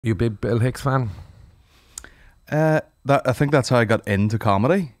You a big Bill Hicks fan? I think that's how I got into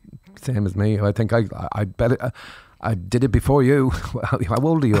comedy. Same as me. I think I bet it, I did it before you. How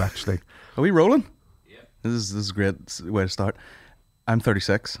old are you actually? Are we rolling? Yeah. This is a great way to start. I'm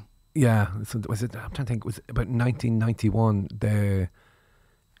 36. Yeah. So was it? I'm trying to think. It was about 1991.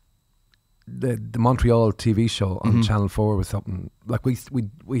 The Montreal TV show on Channel 4 was something like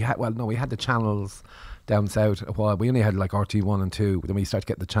we had. Well, no, we had the channels down south a while. We only had like RT1 and 2. Then we started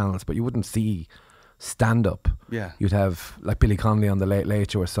getting the channels, but you wouldn't see stand up. Yeah. You'd have like Billy Connolly on the Late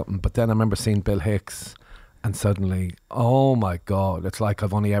Late Show or something. But then I remember seeing Bill Hicks, and suddenly, oh my God, it's like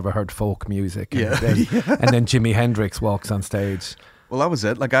I've only ever heard folk music. And, and then Jimi Hendrix walks on stage. Well, that was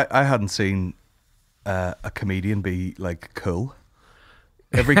it. Like I hadn't seen a comedian be like cool.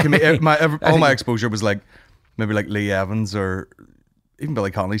 All my exposure was like maybe like Lee Evans or even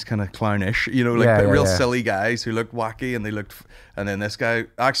Billy Connolly's kind of clownish, you know, like real silly guys who looked wacky and then this guy,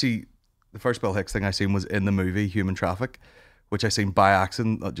 actually the first Bill Hicks thing I seen was in the movie Human Traffic, which I seen by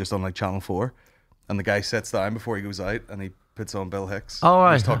accident just on like Channel 4, and the guy sits down before he goes out and he puts on Bill Hicks. Oh,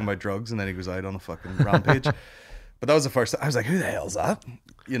 right. He's talking about drugs and then he goes out on a fucking rampage. But that was the first, I was like, who the hell's that?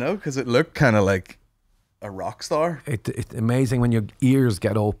 You know, because it looked kind of like a rock star. It's amazing when your ears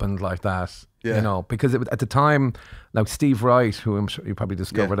get opened like that. Yeah. You know, because at the time, like Steve Wright, who I'm sure you probably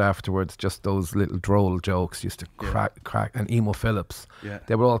discovered afterwards, just those little droll jokes used to crack, and Emo Phillips. Yeah.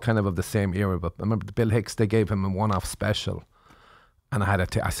 They were all kind of the same era. But I remember the Bill Hicks, they gave him a one-off special, and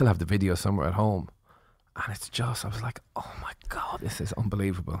I still have the video somewhere at home. And it's just, I was like, oh my God, this is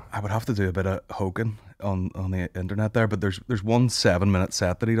unbelievable. I would have to do a bit of hoking on the internet there, but there's one 7-minute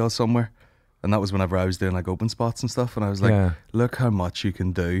set that he does somewhere. And that was whenever I was doing like open spots and stuff. And I was like, look how much you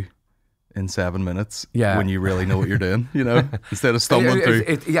can do in 7 minutes when you really know what you're doing, you know, instead of stumbling through.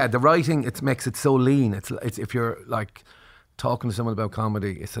 The writing, it makes it so lean. It's if you're like talking to someone about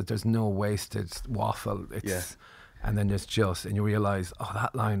comedy, it's that there's no wasted waffle. And then there's just, and you realise, oh,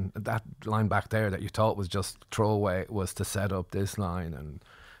 that line back there that you thought was just throwaway was to set up this line.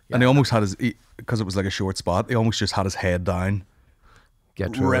 And he almost had because it was like a short spot, he almost just had his head down,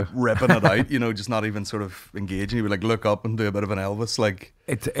 get through ripping it out, you know, just not even sort of engaging. He would like look up and do a bit of an Elvis. Like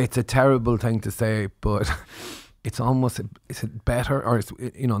it's a terrible thing to say, but it's almost, is it better, or it's,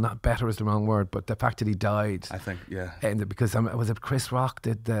 you know, not better is the wrong word, but the fact that he died, I think, and because was it Chris Rock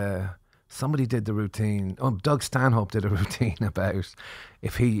somebody did the routine. Oh, Doug Stanhope did a routine about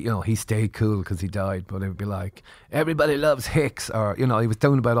if he stayed cool because he died, but it would be like, everybody loves Hicks, or, you know, he was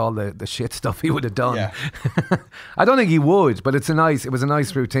down about all the shit stuff he would have done. Yeah. I don't think he would, but it was a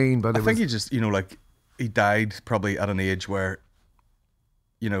nice routine. But I think he just, you know, like he died probably at an age where,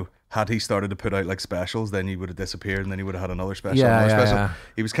 you know, had he started to put out like specials, then he would have disappeared and then he would have had another special. Yeah.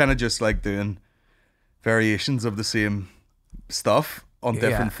 He was kind of just like doing variations of the same stuff on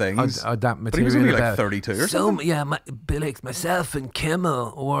different things. That material, but he was only like 32 or something. Yeah, Bill Hicks, myself and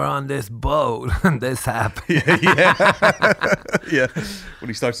Kimmel were on this boat and this happened. Yeah. When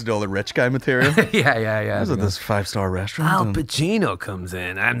he starts to do all the rich guy material. Yeah. Was it this 5-star restaurant? Al Pacino comes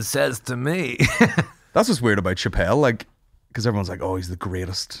in and says to me. That's what's weird about Chappelle, like, because everyone's like, oh, he's the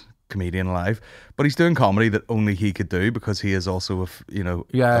greatest comedian alive, but he's doing comedy that only he could do because he is also a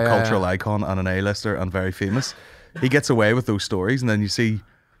cultural icon and an A-lister and very famous. He gets away with those stories, and then you see,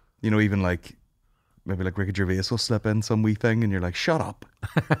 you know, even like maybe like Ricky Gervais will slip in some wee thing, and you're like, shut up,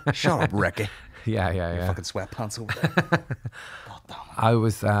 Ricky. Yeah. Fucking sweatpants over there. I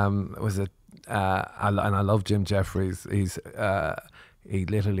I love Jim Jeffries. He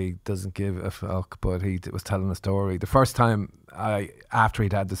literally doesn't give a fuck, but he was telling a story. The first time after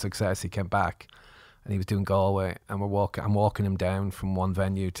he'd had the success, he came back and he was doing Galway, and I'm walking him down from one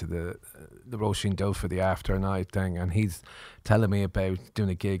venue to the Roisin Dove for the after night thing, and he's telling me about doing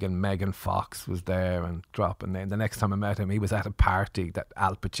a gig and Megan Fox was there and dropping in. The next time I met him, he was at a party that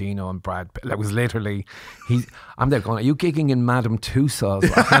Al Pacino and Brad Pitt, it was literally, I'm there going, are you gigging in Madame Tussauds?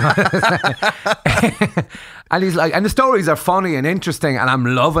 And he's like, and the stories are funny and interesting and I'm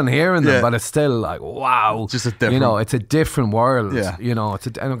loving hearing them, but it's still like, wow. Just a different, you know, it's a different world. Yeah. You know,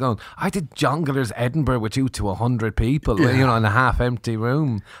 and I'm going, I did Jongleurs Edinburgh with you to 100 people, you know, in a half empty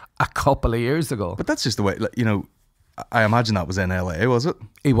room a couple of years ago. But that's just the way, like, you know, I imagine that was in LA, was it?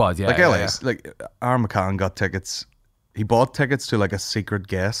 He was, yeah. Like LA, like Aaron McCann got tickets. He bought tickets to like a secret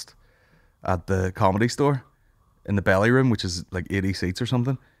guest at the Comedy Store in the Belly Room, which is like 80 seats or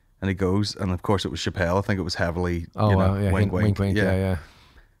something. And he goes, and of course it was Chappelle. I think it was heavily, wink, wink. Yeah.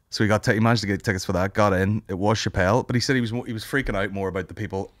 So he managed to get tickets for that. Got in. It was Chappelle, but he said he was freaking out more about the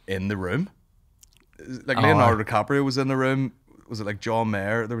people in the room. Like Leonardo DiCaprio was in the room was it like John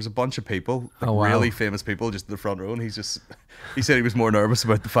Mayer? There was a bunch of people, like wow. really famous people, just in the front row, and he said he was more nervous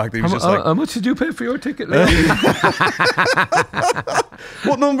about the fact that he was how much did you pay for your ticket?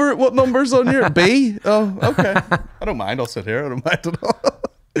 What number's on your B? Oh, okay. I don't mind. I'll sit here. I don't mind at all.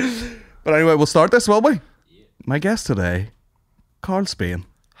 But anyway, we'll start this, will we? Yeah. My guest today, Karl Spain.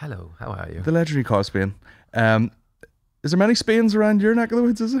 Hello, how are you? The legendary Karl Spain. Is there many Spains around your neck of the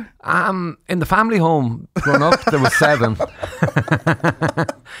woods, is there? In the family home growing up, there was 7.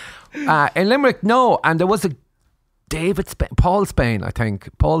 In Limerick, no. And there was a Paul Spain, I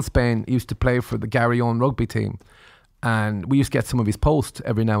think. Paul Spain used to play for the Garryowen rugby team. And we used to get some of his posts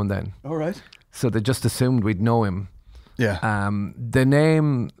every now and then. All right. So they just assumed we'd know him. Yeah. The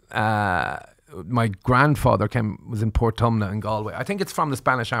name, my grandfather was in Portumna in Galway. I think it's from the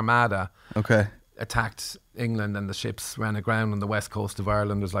Spanish Armada. Okay. Attacked England and the ships ran aground on the west coast of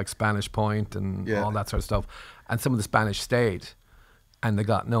Ireland. There's like Spanish Point and all that sort of stuff. And some of the Spanish stayed and they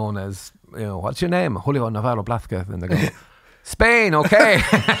got known as, what's your name? Julio Navarro Blázquez. And they go, Spain, okay.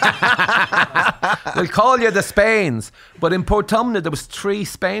 We'll call you the Spains. But in Portumna, there was 3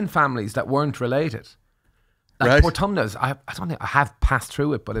 Spain families that weren't related. Like right. Portumna's, I don't think I have passed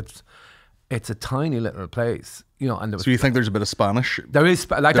through it, but it's a tiny little place, And there was, so you think there's a bit of Spanish? There is,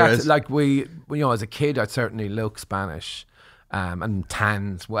 like we, as a kid, I'd certainly look Spanish, and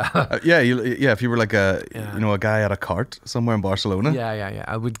tan as well. If you were like a guy at a cart somewhere in Barcelona. Yeah.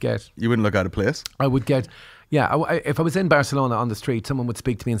 I would get. You wouldn't look out of place. I would get. Yeah, if I was in Barcelona on the street, someone would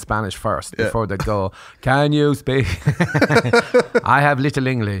speak to me in Spanish first before they'd go, "Can you speak?" I have little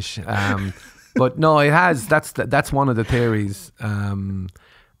English. But no, it has. That's one of the theories.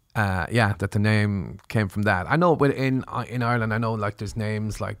 That the name came from that. I know, but in Ireland, I know like there's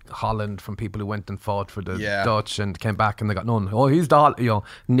names like Holland from people who went and fought for the Dutch and came back and they got none. Oh, he's the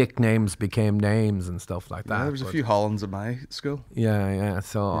nicknames became names and stuff like that. Yeah, there was a few Hollands at my school. Yeah.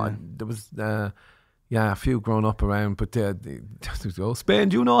 So there was. A few grown up around, but Spain,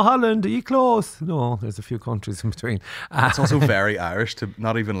 do you know Holland? Are you close? No, there's a few countries in between. It's also very Irish to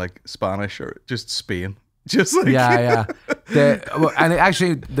not even like Spanish or just Spain. Just like and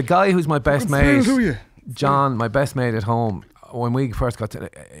actually, the guy who's my best mate, John, my best mate at home, when we first got to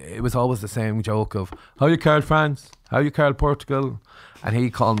it was always the same joke of, how you Karl France? How you Karl Portugal? And he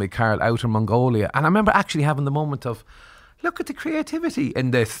called me Karl Outer Mongolia. And I remember actually having the moment of, look at the creativity in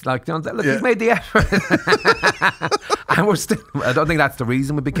this. Like, look, he's made the effort. And we're still, I don't think that's the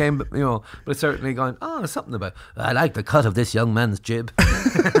reason we became, but it's certainly going, there's something about, I like the cut of this young man's jib.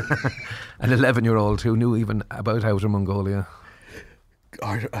 An 11-year-old who knew even about Outer Mongolia.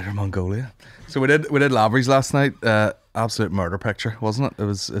 Outer Mongolia. So we did Lavery's last night. Absolute murder picture, wasn't it?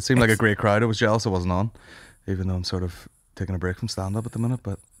 It seemed like a great crowd. I was jealous I wasn't on, even though I'm sort of taking a break from stand-up at the minute,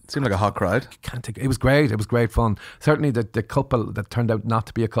 but it seemed like a hot crowd. It was great. It was great fun. Certainly the couple that turned out not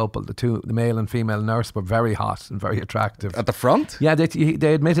to be a couple, the male and female nurse, were very hot and very attractive. At the front? Yeah,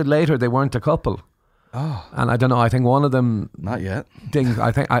 they admitted later they weren't a couple. Oh. And I don't know, I think one of them... Not yet.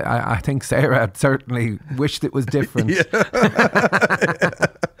 I think Sarah certainly wished it was different.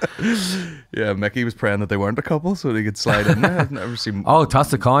 Yeah, Mickey was praying that they weren't a couple so they could slide in there. I've never seen... Oh,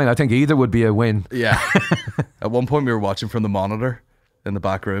 toss a coin. I think either would be a win. Yeah. At one point we were watching from the monitor in the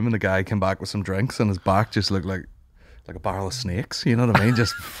back room and the guy came back with some drinks and his back just looked like a barrel of snakes, you know what I mean?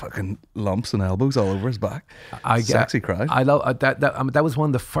 Just fucking lumps and elbows all over his back. Sexy crowd. I love that. That was one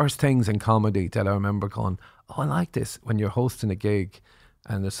of the first things in comedy that I remember going, I like this, when you're hosting a gig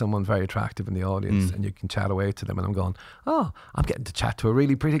and there's someone very attractive in the audience and you can chat away to them, and I'm going, I'm getting to chat to a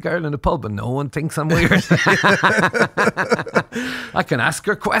really pretty girl in a pub and no one thinks I'm weird. I can ask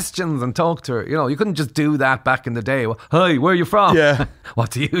her questions and talk to her. You couldn't just do that back in the day. Hi, where are you from? Yeah.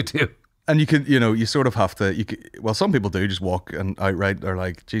 What do you do? And you could, you sort of have to, some people do just walk and outright are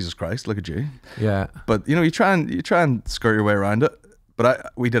like, Jesus Christ, look at you. Yeah. But, you try and skirt your way around it.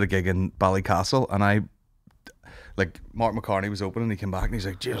 But we did a gig in Ballycastle and Mark McCartney was open and he came back and he's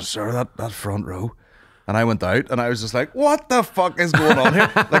like, Jesus, sir, that front row. And I went out and I was just like, what the fuck is going on here?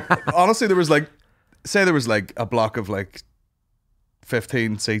 Honestly, there was a block of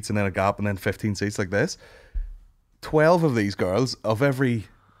 15 seats and then a gap and then 15 seats like this. 12 of these girls of every...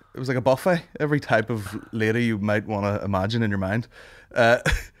 It was like a buffet, every type of lady you might want to imagine in your mind,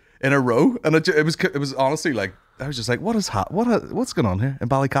 in a row, and it was honestly like, I was just like, what's going on here in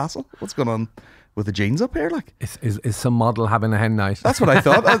Ballycastle? What's going on with the jeans up here? Is some model having a hen night? That's what I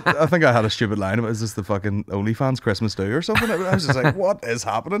thought. I think I had a stupid line about, is this the fucking OnlyFans Christmas do or something? I was just like, what is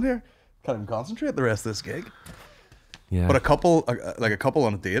happening here? Can't even concentrate the rest of this gig. Yeah. But a couple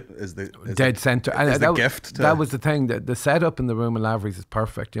on a date is dead center. And the gift. That was the thing. The setup in the room in Lavery's is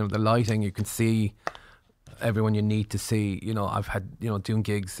perfect. The lighting, you can see everyone you need to see. You know, I've had, you know, doing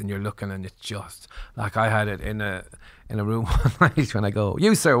gigs and you're looking and it's just like I had it in a room one night when I go,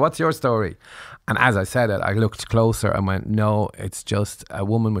 you sir, what's your story? And as I said it, I looked closer and went, no, it's just a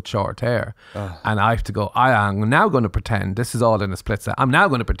woman with short hair. And I have to go, I am now going to pretend, this is all in a split second, I'm now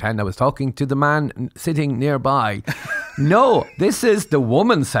going to pretend I was talking to the man sitting nearby. No, this is the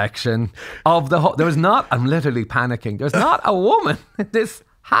woman section of the whole, there's not, I'm literally panicking, there's not a woman in this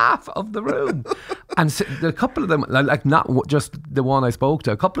half of the room. And so, a couple of them, like not just the one I spoke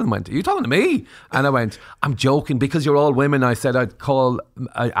to, a couple of them went, are you talking to me? And I went, I'm joking, because you're all women. I said I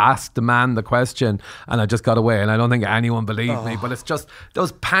asked the man the question and I just got away, and I don't think anyone believed me. But it's just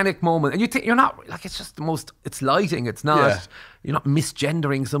those panic moments, and you think you're not, like, it's just the most, it's lighting, it's not, you're not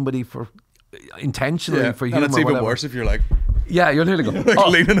misgendering somebody for intentionally for humor. And it's even worse if you're like, you're nearly going, like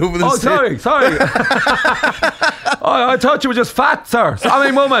leaning over the stage. sorry. I thought you were just fat, sir. I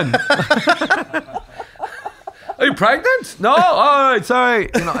mean, woman. Are you pregnant? No. All right, sorry.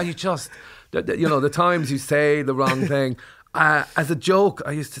 You know, and you just, you know, the times you say the wrong thing. As a joke,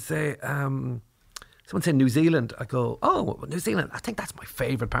 I used to say, someone said New Zealand. I go, oh, New Zealand. I think that's my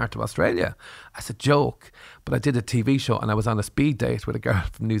favourite part of Australia. As a joke, but I did a TV show and I was on a speed date with a girl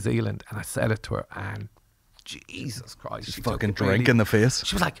from New Zealand, and I said it to her, and Jesus Christ, she fucking drink in the face.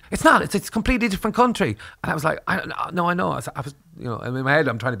 She was like, it's not, it's a completely different country. And I was like, I know. I was, you know, in my head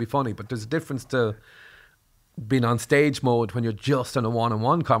I'm trying to be funny, but there's a difference to being on stage mode when you're just in a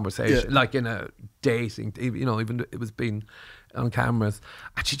one-on-one conversation, like in a dating, you know, even it was being on cameras.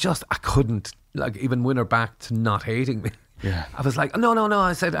 And she just, I couldn't like even win her back to not hating me. Yeah. I was like, no,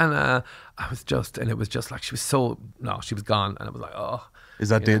 I said, and I was just, and it was just like, she was gone. And I was like, oh. Is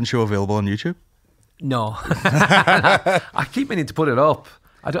that dating show available on YouTube? No. I keep meaning to put it up.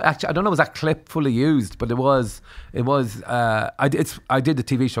 I don't know, was that clip fully used, but it was I did the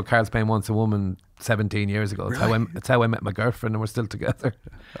TV show Karl Spain Wants a Woman 17 years ago. Really? It's how I met my girlfriend, and we're still together.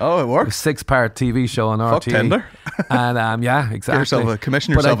 Oh, it works. 6-part TV show on Fuck RTE. Tinder. And exactly.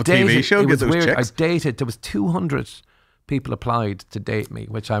 Commission yourself a TV show. It was get those weird. chicks. I dated, there was 200 people applied to date me,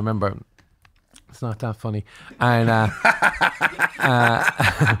 which I remember. It's not that funny. And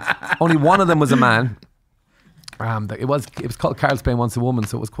only one of them was a man. It was called Karl Spain Wants a Woman,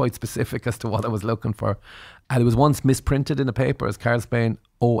 so it was quite specific as to what I was looking for. And it was once misprinted in a paper as Karl Spain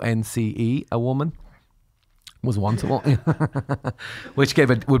ONCE, a woman. Was once a woman. Which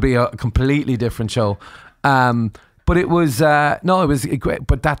would be a completely different show. But it was, it was great.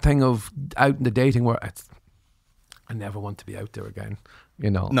 But that thing of out in the dating world, I never want to be out there again. You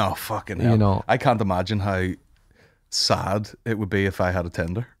know, no fucking hell. You know, I can't imagine how sad it would be if I had a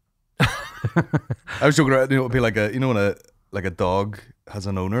Tinder. I was joking around. It would be like when a dog has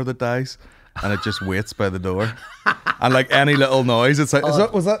an owner that dies, and it just waits by the door, and like any little noise, it's like,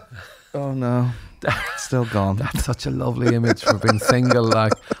 was that? Oh no, it's still gone. That's such a lovely image for being single.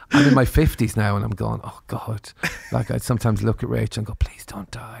 Like, I'm in my 50s now, and I'm going, oh God. Like, I sometimes look at Rachel and go, please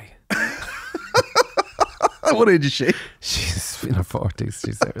don't die. What age is she? She's in her 40s.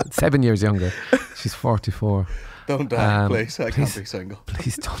 She's 7 years younger. She's 44. Don't die, please. I can't be single.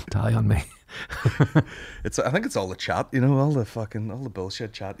 Please don't die on me. I think it's all the chat, you know, all the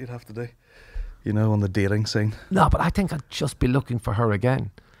bullshit chat you'd have to do, you know, on the dating scene. No, but I think I'd just be looking for her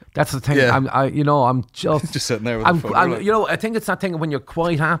again. That's the thing. Yeah. I'm just just sitting there with a phone. You know, I think it's that thing when you're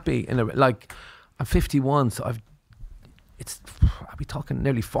quite happy like I'm 51, so I'll be talking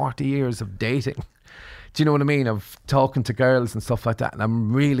nearly 40 years of dating. Do you know what I mean? Of talking to girls and stuff like that, and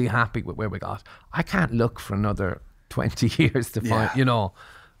I'm really happy with where we got. I can't look for another 20 years to find, you know.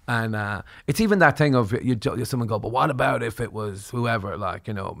 And it's even that thing of someone go, but what about if it was whoever, like,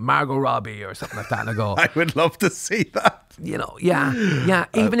 you know, Margot Robbie or something like that? And I go, I would love to see that. You know, yeah.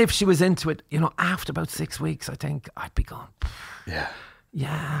 Even if she was into it, you know, after about 6 weeks, I think I'd be going, yeah.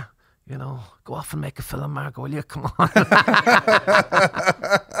 You know, go off and make a film, Margot, will you? Come on.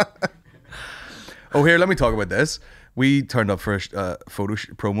 Oh, here, let me talk about this. We turned up for a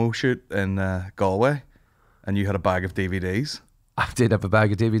promo shoot in Galway, and you had a bag of DVDs. I did have a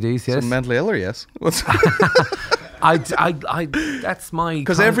bag of DVDs, yes. Some mentally ill, or yes? That's my...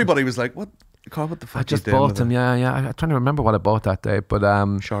 Because everybody was like, Karl, what the fuck I just bought them, yeah. I'm trying to remember what I bought that day, but...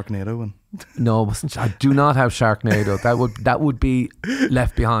 Sharknado and... No, it wasn't. I do not have Sharknado. That would be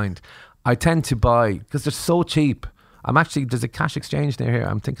left behind. I tend to buy, because they're so cheap. There's a cash exchange near here.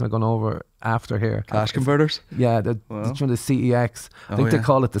 I'm thinking of going over after here. Cash converters? Yeah, the CEX. I think they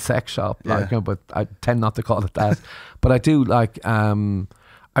call it the sex shop, but I tend not to call it that. But I do like,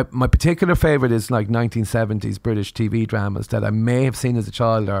 my particular favourite is like 1970s British TV dramas that I may have seen as a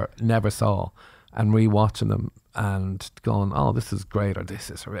child or never saw, and rewatching them and going, oh, this is great or this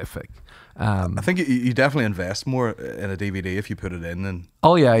is horrific. I think you definitely invest more in a DVD if you put it in. And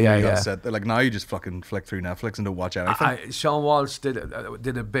oh yeah. Sit there. Like now you just fucking flick through Netflix and don't watch anything. Sean Walsh did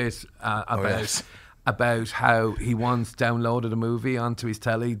a bit about how he once downloaded a movie onto his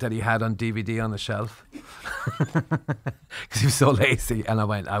telly that he had on DVD on the shelf because he was so lazy. And I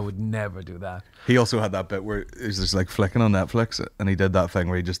went, I would never do that. He also had that bit where he was just like flicking on Netflix, and he did that thing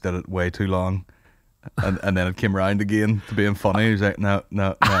where he just did it way too long. And then it came round again to being funny. He was like, no,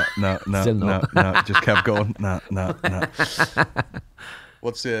 just kept going. No.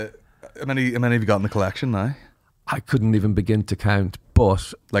 What's how many have you got in the collection now? I couldn't even begin to count,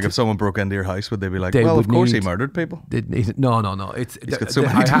 but like if someone broke into your house, would they be like, well, of course he murdered people? No. He's got so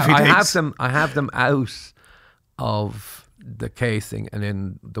many DVDs. I have them out of the casing and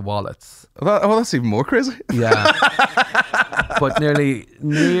in the wallets. Well, that's even more crazy. Yeah. But nearly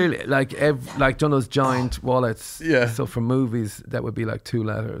like done those giant wallets. Yeah. So for movies that would be like 2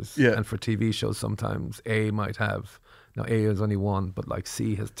 letters. Yeah. And for TV shows sometimes A might have, no, A is only 1, but like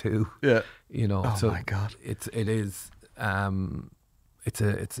C has 2. Yeah. You know. Oh so my God. It's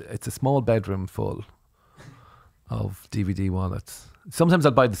a small bedroom full of DVD wallets. Sometimes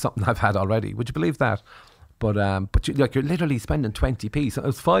I'll buy something I've had already. Would you believe that? But you're literally spending 20p. So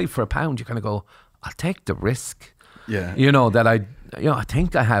it's 5 for £1. You kind of go, I'll take the risk. Yeah. You know that I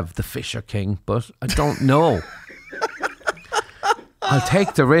think I have the Fisher King, but I don't know. I'll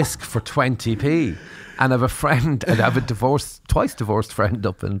take the risk for 20p. And I have a friend, and I have a twice divorced friend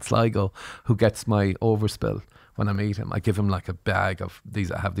up in Sligo who gets my overspill when I meet him. I give him like a bag of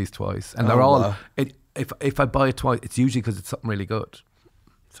these. I have these twice, and they're all. Wow. If I buy it twice, it's usually because it's something really good.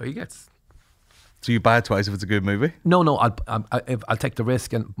 So he gets. So you buy it twice if it's a good movie? No. I'll take the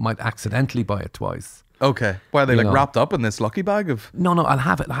risk and might accidentally buy it twice. Okay. Why are they wrapped up in this lucky bag of? No. I'll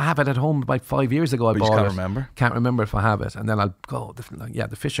have it. I have it at home about 5 years ago. I bought it. Can't remember. Can't remember if I have it, and then I'll go.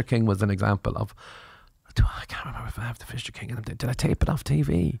 The Fisher King was an example of. I can't remember if I have the Fisher King. Did I tape it off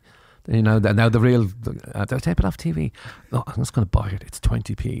TV? You know, now the real. Did I tape it off TV? No, I'm just going to buy it. It's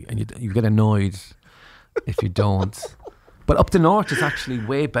 20p, and you get annoyed if you don't. But up the north, it's actually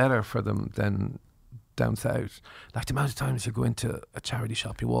way better for them than down south. Like the amount of times you go into a charity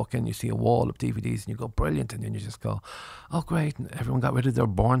shop, you walk in, you see a wall of DVDs, and you go, brilliant, and then you just go, oh great, and everyone got rid of their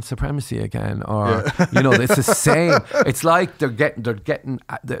Born Supremacy again, or it's the same. It's like they're getting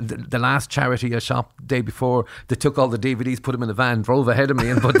the last charity shop the day before, they took all the DVDs, put them in a van, drove ahead of me,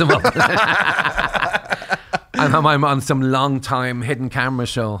 and put them up. And I'm on some long time hidden camera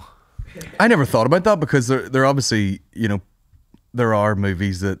show. I never thought about that because they're obviously, there are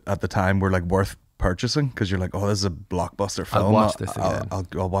movies that at the time were like worth purchasing because you're like, oh, this is a blockbuster film. I'll watch this again.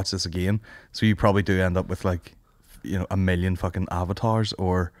 I'll watch this again. So you probably do end up with like, a million fucking Avatars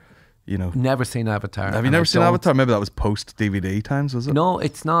or, Never seen Avatar. Have you never seen Avatar? Maybe that was post DVD times, was it? No,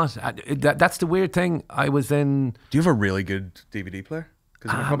 it's not. That's the weird thing. I was in. Do you have a really good DVD player?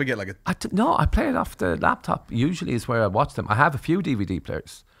 Because you can probably get like no, I play it off the laptop. Usually is where I watch them. I have a few DVD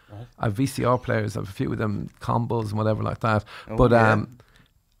players. Right. I have VCR players. I have a few of them combos and whatever like that. Oh, but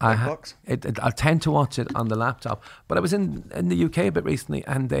I tend to watch it on the laptop. But I was in the UK a bit recently,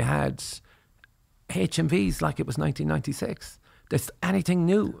 and they had HMVs like it was 1996. There's anything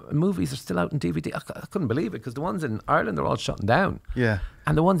new. Movies are still out in DVD. I couldn't believe it because the ones in Ireland are all shutting down. Yeah.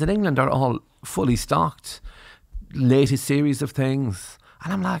 And the ones in England are all fully stocked. Latest series of things.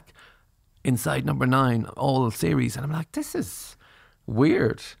 And I'm like, Inside Number 9, all series. And I'm like, this is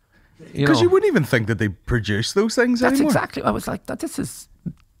weird. Because you wouldn't even think that they produce those things anymore. That's exactly. I was like, this is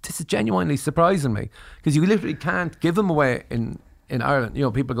genuinely surprising me because you literally can't give them away in Ireland.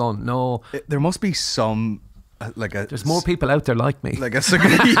 People going, no. There must be some there's more people out there like me. Like yeah.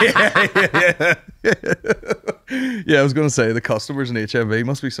 Yeah, I was going to say the customers in HMV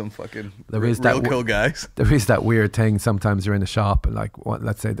must be some fucking real cool guys. There is that weird thing. Sometimes you're in a shop, like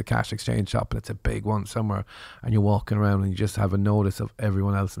let's say the cash exchange shop, and it's a big one somewhere, and you're walking around and you just have a notice of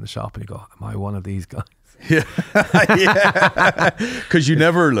everyone else in the shop, and you go, "Am I one of these guys?" Yeah, yeah. Because you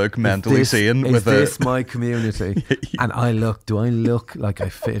never look mentally sane. Is this my community? And do I look like I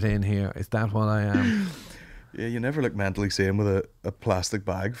fit in here? Is that what I am? Yeah, you never look mentally sane with a plastic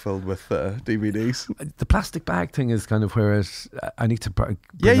bag filled with DVDs. The plastic bag thing is kind of where I need to bring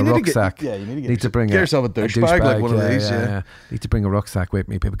a rucksack. You need to bring get yourself a douche bag like one of these. Yeah. Need to bring a rucksack with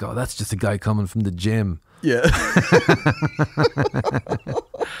me. People go, that's just a guy coming from the gym. Yeah.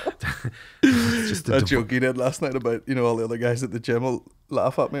 Just that joke you did last night about all the other guys at the gym will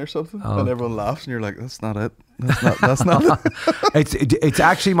laugh at me or something, and everyone laughs, and you're like, that's not it. That's not it. It's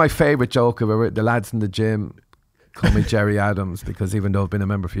actually my favourite joke about the lads in the gym call me Jerry Adams, because even though I've been a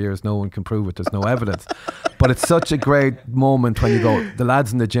member for years, no one can prove it. There's no evidence. But it's such a great moment when you go, the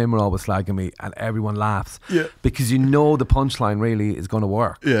lads in the gym are always slagging me and everyone laughs. Yeah. Because you know the punchline really is going to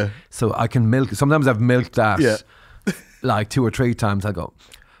work. Yeah. So I can milk. Sometimes I've milked that. Yeah. Like 2 or 3 times. I go,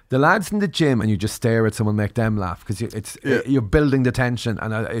 the lads in the gym, and you just stare at someone, make them laugh, because you're building the tension,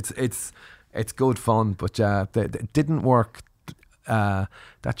 and it's good fun. But it didn't work.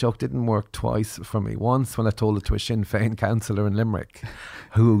 That joke didn't work twice for me. Once when I told it to a Sinn Féin councillor in Limerick,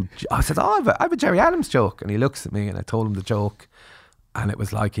 who I said, I have a Jerry Adams joke, and he looks at me, and I told him the joke, and it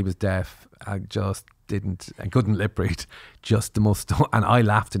was like he was deaf. I just couldn't lip read, just the most, and I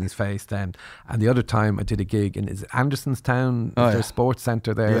laughed in his face then. And the other time I did a gig in Andersonstown, their sports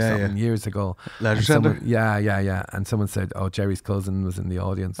centre there or something years ago. Leisure centre? Yeah. And someone said, oh, Jerry's cousin was in the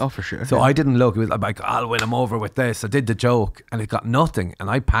audience. Oh, for sure. So I didn't look. It was like, I'll win him over with this. I did the joke and it got nothing. And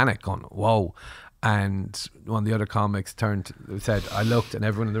I panicked going, whoa. And one of the other comics said, I looked, and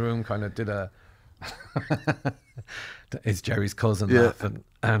everyone in the room kind of did a... It's Jerry's cousin laughing,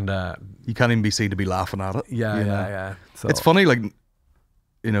 and you can't even be seen to be laughing at it. Yeah. So it's funny, like,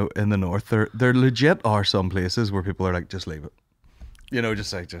 you know, in the north, there legit are some places where people are like, just leave it, you know,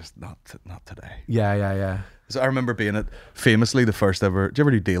 just not today. Yeah. So I remember being at famously the first ever. Did you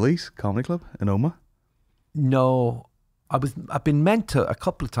ever do Daly's Comedy Club in Oma? No, I've been meant to a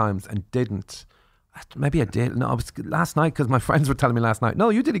couple of times and didn't. Maybe I did. No, I was last night, because my friends were telling me last night, no,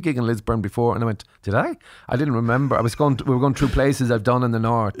 you did a gig in Lisburn before. And I went, did I? I didn't remember. We were going through places I've done in the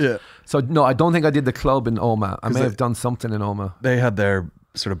north. Yeah. So no, I don't think I did the club in Oma. I may have done something in Oma. They had their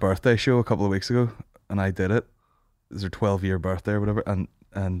sort of birthday show a couple of weeks ago, and I did it. It was their 12-year birthday or whatever,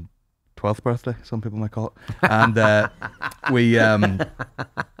 and 12th birthday, some people might call it. And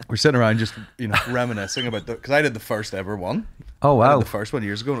we're sitting around just, you know, reminiscing about because I did the first ever one. Oh wow! I did the first one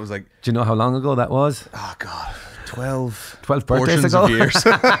years ago, and it was like, do you know how long ago that was? Oh god, 12 birthdays ago. Of years.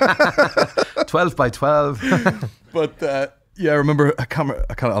 12 by 12. But yeah, I remember.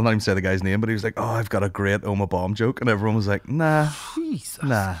 I'll not even say the guy's name, but he was like, "Oh, I've got a great Oma bomb joke," and everyone was like, "Nah, Jesus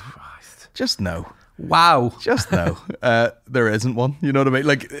Christ. Just no." Wow. Just no. There isn't one. You know what I mean?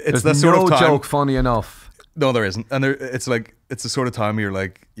 Like, it's There's the sort no of time. Joke funny enough. No, there isn't. And it's like, it's the sort of time where you're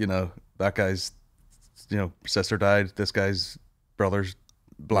like, you know, that guy's, you know, sister died. This guy's brother's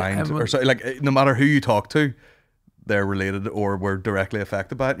blind, or so. Like, no matter who you talk to, they're related or were directly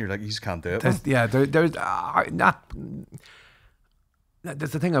affected by it. And you're like, you just can't do it. There's not.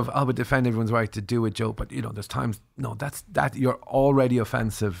 There's the thing of, I would defend everyone's right to do a joke, but you know, there's times, no, that you're already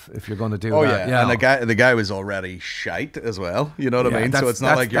offensive if you're going to do that. Yeah, and the guy was already shite as well. You know what I mean? So it's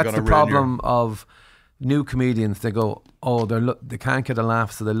not like you're going to ruin That's the problem of new comedians. They go, oh, they can't get a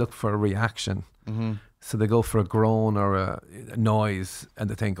laugh, so they look for a reaction. Mm-hmm. So they go for a groan or a noise,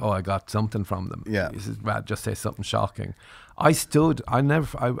 and they think, oh, I got something from them. Yeah, just say something shocking. I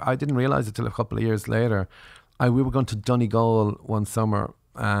didn't realize it till a couple of years later. We were going to Donegal one summer.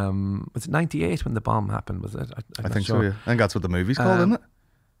 Was it 98 when the bomb happened? Was it? I think so. Yeah, I think that's what the movie's called, isn't it?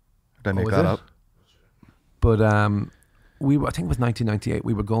 Did I make that up? But I think it was 1998.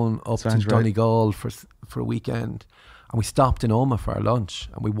 We were going up to Donegal for a weekend, and we stopped in Oma for our lunch,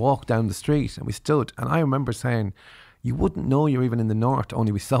 and we walked down the street, and we stood. And I remember saying, "You wouldn't know you're even in the north.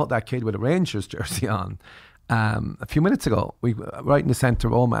 Only we saw that kid with a Rangers jersey on a few minutes ago. We right in the centre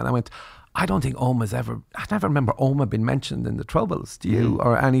of Oma." And I went, I don't think Oma's I never remember Oma being mentioned in the Troubles, do you,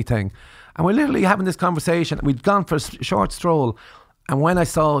 or anything. And we're literally having this conversation. We'd gone for a short stroll, and when I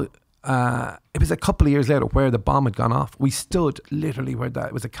saw, it was a couple of years later where the bomb had gone off, we stood literally where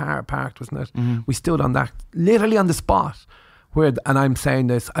it was a car parked, wasn't it? Mm-hmm. We stood on that, literally on the spot, and I'm saying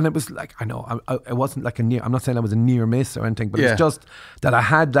this, and it was like, I know, it wasn't like I'm not saying I was a near miss or anything, but it's just that I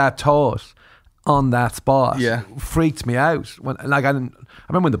had that thought on that spot. Freaked me out. I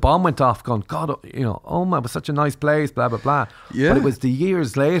remember when the bomb went off going, God, you know, Oma was such a nice place, blah blah blah. But it was the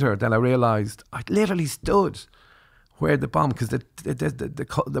years later that I realised I literally stood where the bomb, because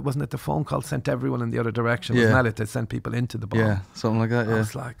there wasn't it the phone call sent everyone in the other direction, wasn't that it? They sent people into the bomb, something like that. I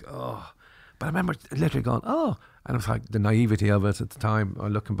was like, oh, but I remember literally going, oh, and it was like the naivety of it at the time,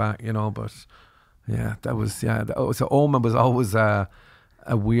 or looking back, you know. But that was so Oma was always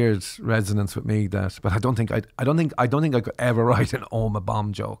a weird resonance with me, but I don't think I could ever write an Oma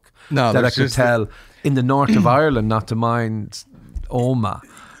bomb joke that I could tell in the north of Ireland not to mind Oma.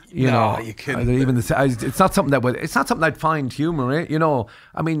 You know, you couldn't. It's not something I'd find humour in. You know,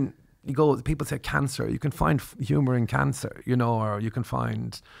 I mean, people say cancer. You can find humour in cancer. You know, or you can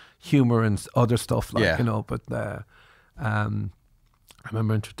find humour in other stuff, like you know. But I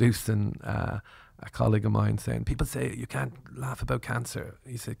remember introducing a colleague of mine saying, people say you can't laugh about cancer.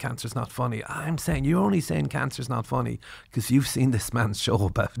 He said, cancer's not funny. I'm saying, you're only saying cancer's not funny because you've seen this man's show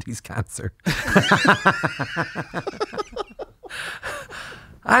about his cancer.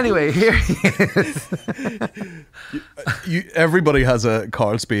 Anyway, here he is. Everybody has a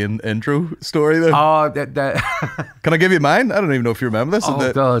Karl Spain intro story though. Oh, Can I give you mine? I don't even know if you remember this.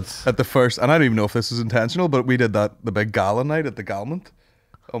 Oh, God. At the first, and I don't even know if this was intentional, but we did the big gala night at the Galmont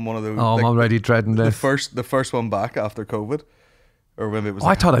on one of those. Oh, I'm already dreading this. The first one back after COVID. Or when it was.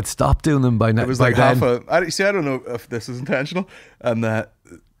 I thought I'd stopped doing them by now. It was like half a. I don't know if this is intentional. And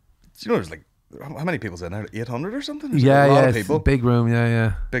there's like, how many people's in there? 800 or something? There's yeah, a lot yeah, of people. Big room,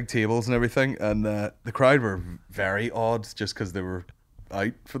 yeah. Big tables and everything. And the crowd were very odd just because they were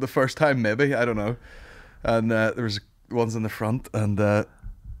out for the first time, maybe. I don't know. And there was ones in the front and, of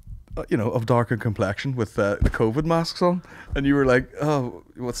darker complexion with the COVID masks on. And you were like, oh,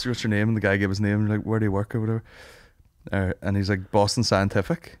 what's your name? And the guy gave his name. You're like, where do you work or whatever? And he's like, Boston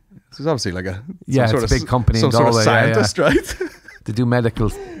Scientific. This is obviously like a big company some in sort Galway, of scientist, right? To do medical.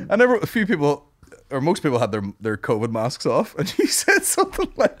 And a few people, or most people, had their COVID masks off, and he said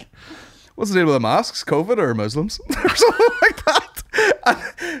something like, "What's the deal with the masks? COVID or Muslims?" or something like that.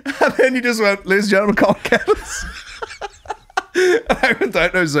 And then you just went, "Ladies and gentlemen, Karl Kettles." And I went out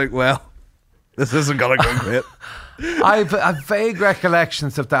and I was like, "Well, this isn't gonna go great." I've vague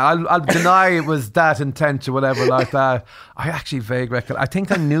recollections of that. I'll deny it was that intense or whatever like that. I actually vague I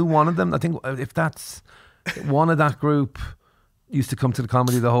think I knew one of them. I think if that's one of that group used to come to the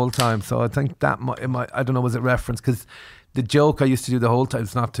comedy the whole time. So I think that I don't know, was it reference? Because the joke I used to do the whole time,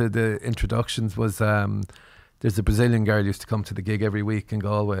 it's not to the introductions, was there's a Brazilian girl used to come to the gig every week in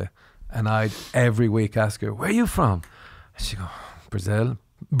Galway, and I'd every week ask her, "Where are you from?" And she'd go, "Brazil."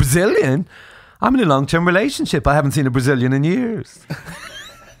 "Brazilian? I'm in a long-term relationship. I haven't seen a Brazilian in years."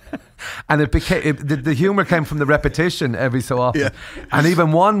 And it became the humour came from the repetition every so often. Yeah. And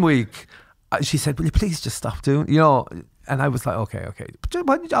even one week, she said, "Will you please just stop doing?" And I was like, "Okay." But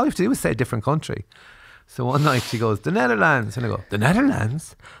all you have to do is say a different country. So one night she goes, "The Netherlands," and I go, "The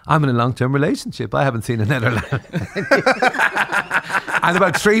Netherlands? I'm in a long-term relationship. I haven't seen a Netherlands." And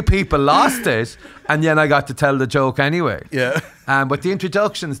about 3 people lost it, and then I got to tell the joke anyway. Yeah. But the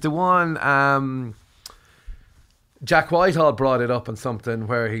introductions, the one Jack Whitehall brought it up on something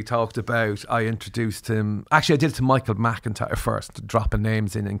where he talked about, I introduced him. Actually, I did it to Michael McIntyre first, dropping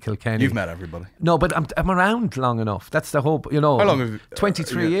names in Kilkenny. You've met everybody. No, but I'm around long enough. That's the hope. How long have you?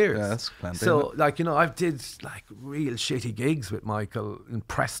 23 years. Yeah, that's plenty. So, I did real shitty gigs with Michael in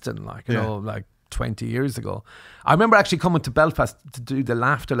Preston, 20 years ago. I remember actually coming to Belfast to do the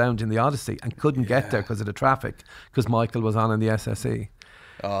Laughter Lounge in the Odyssey and couldn't get there because of the traffic, because Michael was on in the SSE.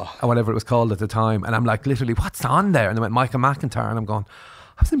 Oh. Or whatever it was called at the time. And I'm like, literally, what's on there? And they went, Michael McIntyre. And I'm going,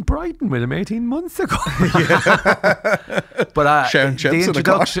 I was in Brighton with him 18 months ago. But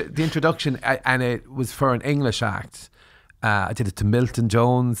the introduction, and it was for an English act. I did it to Milton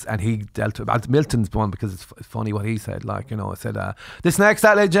Jones, and he dealt with Milton's one because it's funny what he said. I said, "This next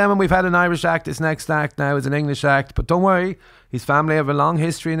act, ladies and gentlemen, we've had an Irish act. This next act now is an English act, but don't worry, his family have a long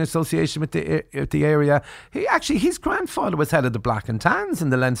history and association with the area. His grandfather was head of the Black and Tans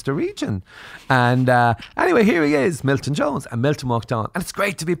in the Leinster region, and anyway, here he is, Milton Jones." And Milton walked on, and it's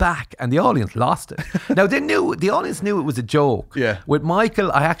great to be back, and the audience lost it. Now the audience knew it was a joke. Yeah. With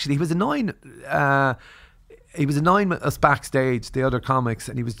Michael, he was annoying. He was annoying with us backstage, the other comics,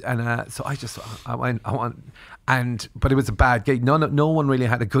 and but it was a bad gig. No one really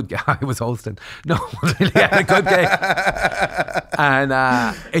had a good gig. I was hosting. No one really had a good gig. And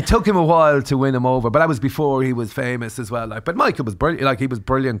it took him a while to win him over, but that was before he was famous as well. But Michael was brilliant. He was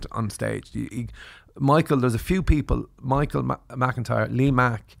brilliant on stage. Michael, there's a few people, Michael McIntyre, Lee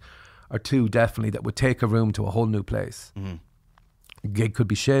Mack are 2 definitely that would take a room to a whole new place. Mm-hmm. Gig could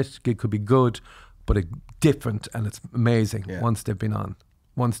be shit, gig could be good, but it's different, and it's amazing. Once they're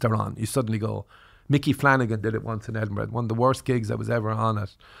on, you suddenly go. Mickey Flanagan did it once in Edinburgh, one of the worst gigs I was ever on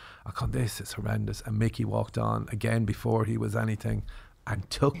at. I thought, this is horrendous, and Mickey walked on again before he was anything, and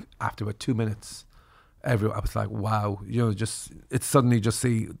took, after about 2 minutes, I was like, wow, it's suddenly just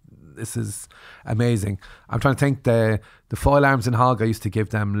see, this is amazing. I'm trying to think, the Foil Arms and Hog, I used to give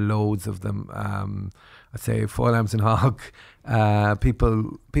them loads of them. I'd say Foil Arms and Hog,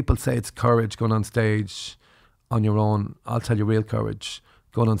 people say it's courage going on stage on your own. I'll tell you, real courage,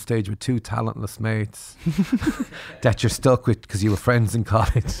 going on stage with 2 talentless mates that you're stuck with because you were friends in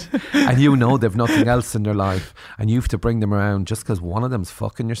college, and they've nothing else in their life, and you have to bring them around just because one of them's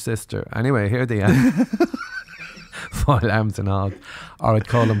fucking your sister. Anyway, here they are. Foil Arms and Hog, or I'd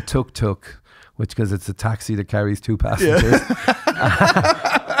call them Tuk Tuk, which because it's a taxi that carries 2 passengers.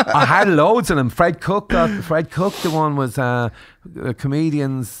 I had loads of them. Fred Cook, the one was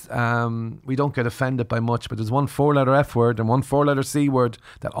comedians. We don't get offended by much, but there's one 4-letter F word and one 4-letter C word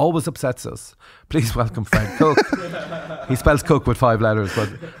that always upsets us. Please welcome Fred Cook. He spells Cook with 5 letters. But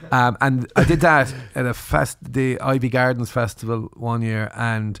and I did that at the Ivy Gardens Festival one year,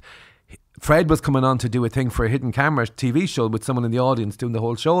 and Fred was coming on to do a thing for a hidden camera TV show with someone in the audience doing the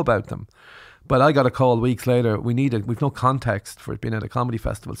whole show about them. But I got a call weeks later, we've no context for it being at a comedy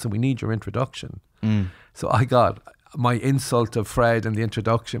festival, so we need your introduction. So I got my insult of Fred and the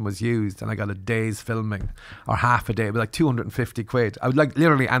introduction was used, and I got a day's filming, or half a day. It was like 250 quid. I would like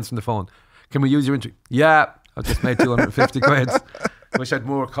literally answering the phone. Can we use your intro? Yeah, I've just made 250 quid. Wish I had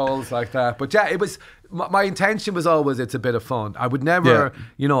more calls like that. But yeah, it was, my intention was always it's a bit of fun. I would never,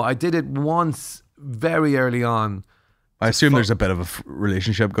 I did it once very early on. I assume there's a bit of a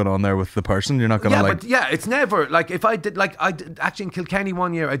relationship going on there with the person. You're not going to but it's never, like if I did, actually in Kilkenny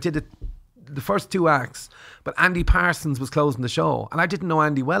one year, I did it, the first 2 acts, but Andy Parsons was closing the show and I didn't know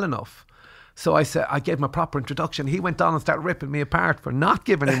Andy well enough. So I gave him a proper introduction. He went on and started ripping me apart for not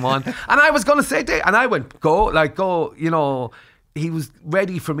giving him one. And I was going to say, and I went, go, he was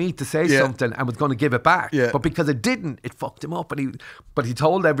ready for me to say something and was going to give it back. Yeah. But because it didn't, it fucked him up. But he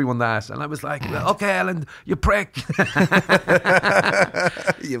told everyone that. And I was like, okay, Ellen, you prick. But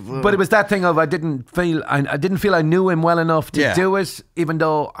it was that thing of I didn't feel I knew him well enough to do it, even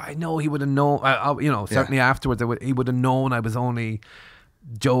though I know he would have known, certainly afterwards he would have known I was only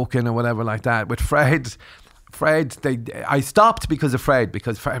joking or whatever like that. With Fred, I stopped because of Fred,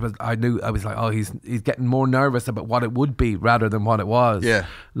 because Fred was, I was like, oh, he's getting more nervous about what it would be rather than what it was. Yeah.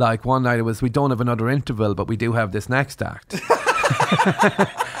 Like one night it was, we don't have another interval, but we do have this next act.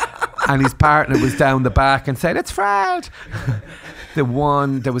 And his partner was down the back and said, it's Fred. There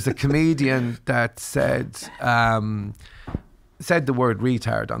was a comedian that said the word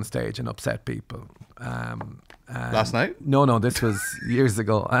retard on stage and upset people. Last night? No, this was years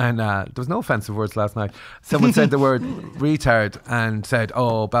ago, and there was no offensive words last night. Someone said the word retard and said,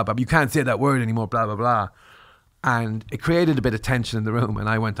 oh, blah, blah, you can't say that word anymore, blah, blah, blah. And it created a bit of tension in the room, and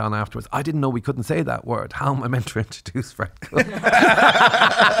I went on afterwards, I didn't know we couldn't say that word. How am I meant to introduce Fred Cook?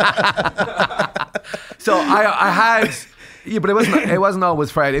 So I had, but it wasn't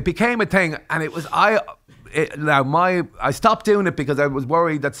always Fred. It became a thing, and it was, I stopped doing it because I was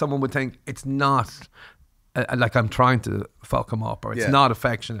worried that someone would think it's not like I'm trying to fuck him up, or it's not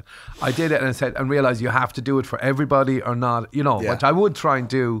affectionate. I did it and realized you have to do it for everybody or not, which I would try and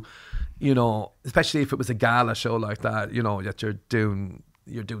do, especially if it was a gala show like that, that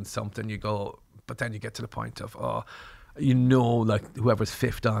you're doing something, you go, but then you get to the point of, like whoever's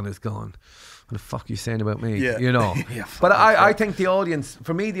fifth on is gone. What the fuck are you saying about me? But I think the audience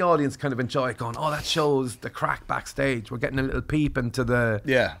kind of enjoy it, going, oh, that shows the crack backstage. We're getting a little peep into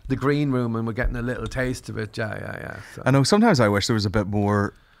the green room, and we're getting a little taste of it. So. I know sometimes I wish there was a bit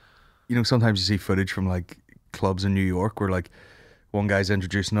more, sometimes you see footage from like clubs in New York where like one guy's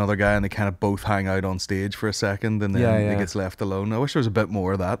introducing another guy and they kind of both hang out on stage for a second and then he gets left alone. I wish there was a bit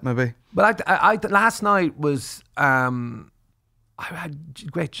more of that maybe. But I last night was I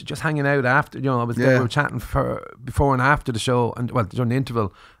had great just hanging out after, I was there, we were chatting for before and after the show, and well, during the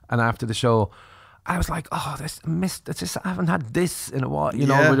interval and after the show. I was like, oh, I haven't had this in a while,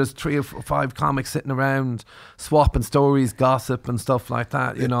 where there's 3 or 5 comics sitting around swapping stories, gossip and stuff like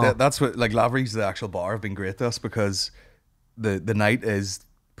that, That's what, like, Lavery's, the actual bar, have been great to us because the night is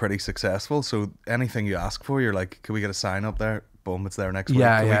pretty successful, so anything you ask for, you're like, can we get a sign up there? Boom, it's there next week.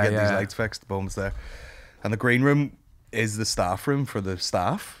 Can we get these lights fixed? Boom, it's there. And the green room is the staff room for the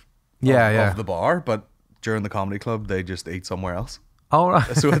staff of the bar, but during the comedy club they just eat somewhere else. Oh,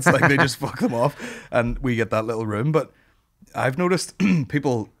 right. So it's like they just fuck them off and we get that little room. But I've noticed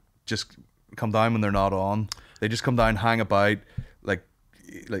people just come down when they're not on. They just come down, hang about. Like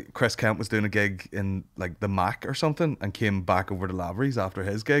Chris Kemp was doing a gig in like the Mac or something and came back over to Lavery's after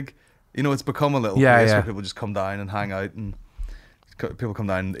his gig. It's become a little place where people just come down and hang out, and people come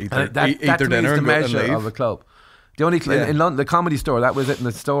down and eat their dinner and go and leave. Of a club. The only in London, the Comedy Store, that was it in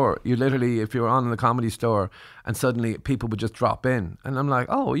the store. You literally, if you were on in the Comedy Store, and suddenly people would just drop in, and I'm like,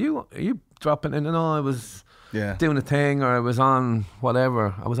 oh, are you dropping in? And I was doing a thing, or I was on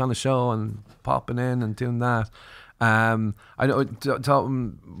whatever. I was on a show and popping in and doing that. I know.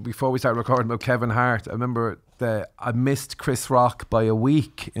 Before we started recording about Kevin Hart, I remember that I missed Chris Rock by a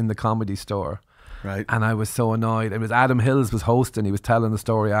week in the Comedy Store, right? And I was so annoyed. It was Adam Hills was hosting. He was telling the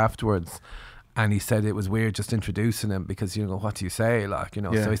story afterwards. And he said it was weird just introducing him because, what do you say? Like,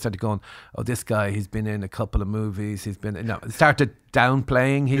 so he started going, oh, this guy, he's been in a couple of movies. He's been, started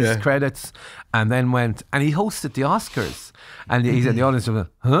downplaying his credits and then went, and he hosted the Oscars. And he's in the audience went,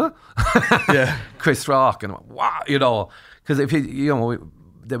 huh? Yeah. Chris Rock. And wow, because if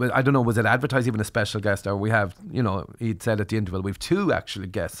there was, I don't know, was it advertised even a special guest, or we have, he'd said at the interval, we have 2 actually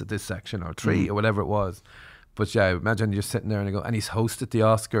guests at this section, or 3 or whatever it was. But yeah, imagine you're sitting there and you go, and he's hosted the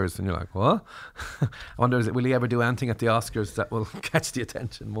Oscars, and you're like, what? I wonder, will he ever do anything at the Oscars that will catch the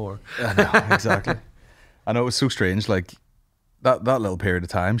attention more? Yeah, exactly. I know, it was so strange, like that little period of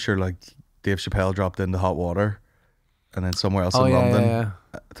time. Sure, like Dave Chappelle dropped into hot water, and then somewhere else in London,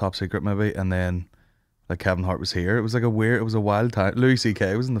 Top Secret maybe, and then like Kevin Hart was here. It was like it was a wild time. Louis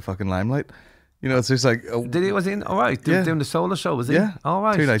C.K. was in the fucking limelight. It's just like, was he in? All right, doing the solo show, was he? Yeah, all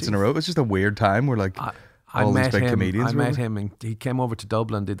right, 2 nights in a row. It was just a weird time where like. I met him, and he came over to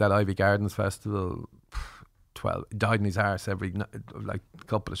Dublin, did that Ivy Gardens Festival. Died in his arse every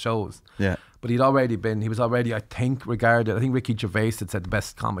couple of shows. Yeah, but he was already, I think, regarded. I think Ricky Gervais had said the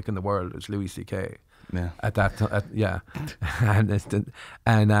best comic in the world was Louis C.K. Yeah, at that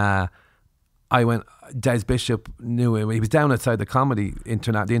and I went. Des Bishop knew him. He was down outside the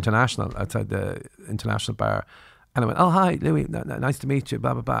the International, outside the International Bar. And I went, oh, hi, Louis, nice to meet you,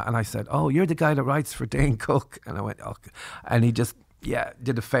 blah, blah, blah. And I said, oh, you're the guy that writes for Dane Cook. And I went, oh. And he just,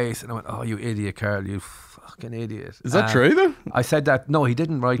 did a face. And I went, oh, you idiot, Karl, you fucking idiot. Is that true, though? I said that. No, he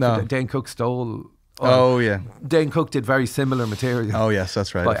didn't write for Dane Cook stole. Oh, yeah. Dane Cook did very similar material. Oh, yes,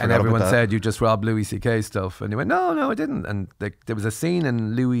 that's right. And everyone said, you just robbed Louis C.K. stuff. And he went, no, I didn't. And there was a scene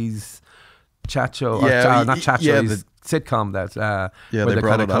in Louis' chat show, not chat show, his sitcom that where they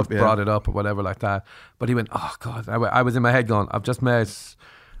brought it up or whatever like that. But he went, oh God, I was in my head going, I've just met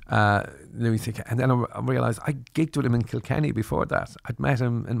Louis C.K. And then I realised I gigged with him in Kilkenny before that. I'd met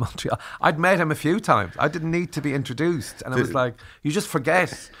him in Montreal. I'd met him a few times. I didn't need to be introduced. And I was like, you just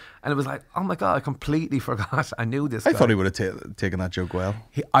forget. And it was like, oh my God, I completely forgot. I knew this guy. I thought he would have taken that joke well.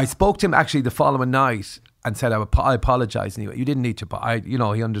 I spoke to him actually the following night and said, I apologise. And he went, you didn't need to.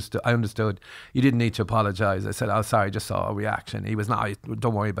 He understood. I understood. You didn't need to apologise. I said, oh, sorry, I just saw a reaction. He was not,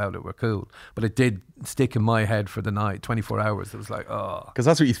 don't worry about it, we're cool. But it did stick in my head for the night, 24 hours. It was like, oh. Because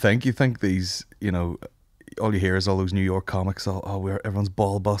that's what you think. You think these, all you hear is all those New York comics, everyone's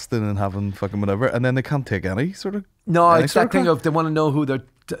ball busting and having fucking whatever. And then they can't take any sort of. No, it's that thing of they want to know who they're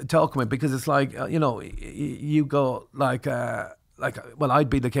talking with, because it's like, you go like, well, I'd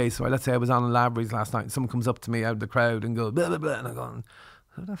be the case where, let's say I was on in Lavery's last night and someone comes up to me out of the crowd and goes, blah, blah, blah, and I go,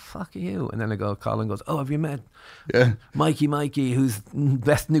 who the fuck are you? And then I go, Colin goes, oh, have you met Mikey, who's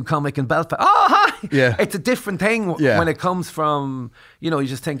best new comic in Belfast? Oh, hi! Yeah. It's a different thing when it comes from, you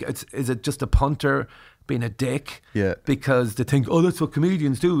just think, is it just a punter being a dick? Yeah. Because they think, oh, that's what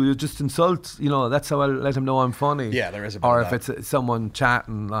comedians do. You just insult, that's how I let them know I'm funny. Yeah, there is a bit or of if it's someone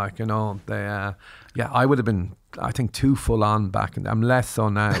chatting, like, they, I would have been, I think, too full on back, and I'm less so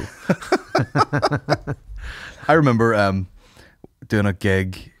now. I remember doing a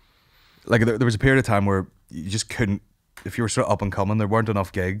gig, like there was a period of time where you just couldn't, if you were sort of up and coming, there weren't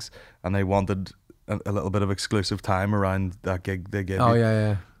enough gigs, and they wanted a little bit of exclusive time around that gig they gave you.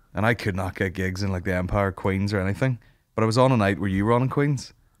 Yeah. And I could not get gigs in like the Empire, Queens or anything. But I was on a night where you were on in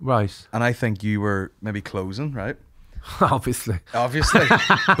Queens. Right. And I think you were maybe closing, right? Obviously.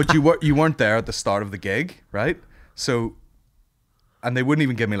 But you weren't there at the start of the gig, right? So, and they wouldn't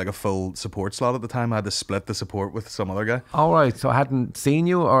even give me like a full support slot at the time. I had to split the support with some other guy. All right. So I hadn't seen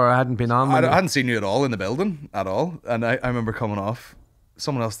you, or I hadn't been on? I hadn't seen you at all in the building at all. And I remember coming off.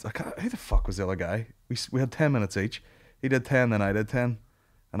 Someone else, who the fuck was the other guy? We had 10 minutes each. He did 10, then I did 10.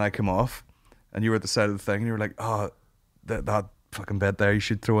 And I come off, and you were at the side of the thing, and you were like, oh, that fucking bit there, you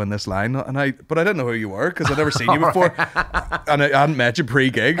should throw in this line. But I didn't know who you were, because I'd never seen you before. And I hadn't met you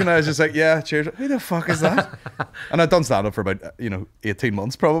pre-gig, and I was just like, yeah, cheers. Who the fuck is that? And I'd done stand-up for about 18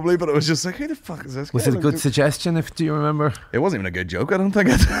 months probably, but it was just like, who the fuck is this? Was it a good suggestion? Do you remember? It wasn't even a good joke. I don't think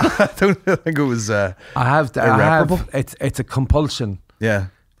it was. Irreparable. It's a compulsion. Yeah.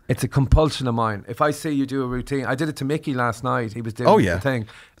 It's a compulsion of mine. If I see you do a routine, I did it to Mickey last night. He was doing the thing,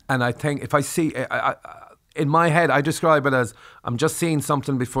 and I think if I see, in my head, I describe it as I'm just seeing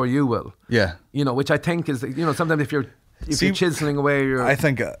something before you will. Yeah. Which I think is, sometimes if you're chiseling away, you're. I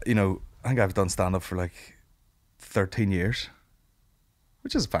think I've done stand up for like 13 years,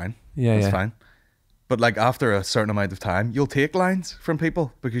 which is fine. Yeah, it's fine. But like after a certain amount of time, you'll take lines from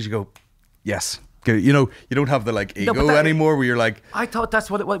people because you go, yes. You don't have the like ego anymore where you're like. I thought that's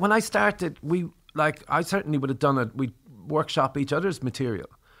what it was. When I started, I certainly would have done it. We'd workshop each other's material.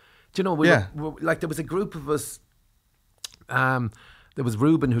 Do you know? Like there was a group of us. There was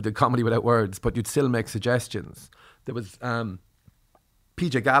Ruben who did comedy without words, but you'd still make suggestions. There was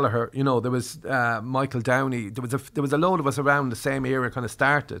PJ Gallagher, you know, there was Michael Downey. There was a load of us around the same era kind of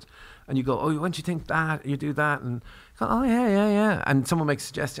started. And you go, oh, why don't you think that? You do that. And you go, oh, yeah. And someone makes a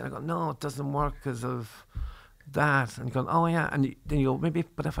suggestion. I go, no, it doesn't work because of that. And you go, oh, yeah. And then you go, maybe,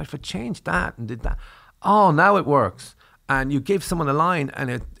 but if I changed that and did that, oh, now it works. And you give someone a line and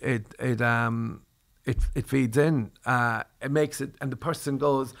it feeds in. It makes it, and the person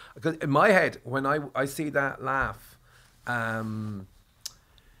goes, because in my head, when I see that laugh,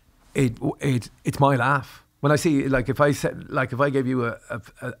 it's my laugh. When I see, like, if I gave you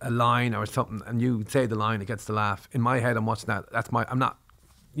a line or something and you say the line, it gets the laugh. In my head, I'm watching that. I'm not,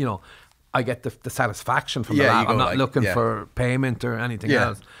 you know, I get the satisfaction from the laugh. I'm not looking for payment or anything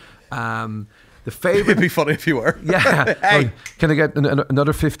else. The favorite. It'd be funny if you were. Yeah. Hey. Can I get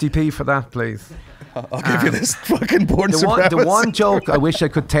another 50p for that, please? I'll give you this fucking born supremacist. The one joke I wish I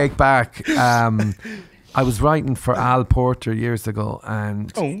could take back. I was writing for Al Porter years ago,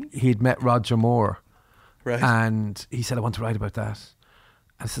 and he'd met Roger Moore. Right. And he said, I want to write about that.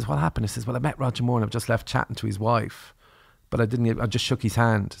 And I says, what happened? He says, well, I met Roger Moore and I've just left chatting to his wife, but I just shook his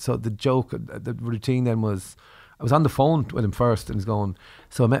hand. So the joke, the routine then was, I was on the phone with him first and he's going,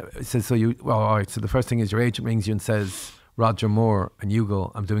 so he says, well, all right, so the first thing is your agent rings you and says, Roger Moore, and you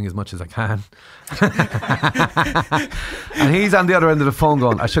go, I'm doing as much as I can. And he's on the other end of the phone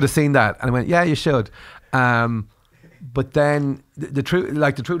going, I should have seen that. And I went, yeah, you should. But then the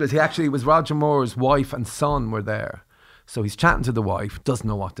truth is, he actually was Roger Moore's wife and son were there. So he's chatting to the wife, doesn't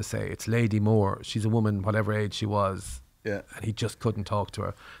know what to say. It's Lady Moore. She's a woman, whatever age she was. Yeah. And he just couldn't talk to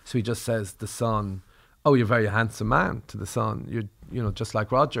her. So he just says, the son, oh, you're a very handsome man, to the son. You're just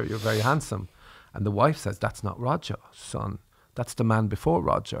like Roger, you're very handsome. And the wife says, that's not Roger, son. That's the man before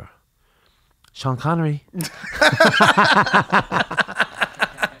Roger. Sean Connery.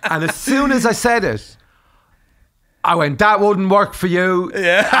 And as soon as I said it, I went, that wouldn't work for you.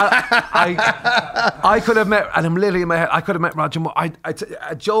 Yeah. I could have met, and I'm literally in my head, I could have met Roger Moore.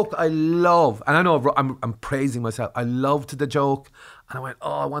 A joke I love, and I know I'm praising myself. I loved the joke, and I went,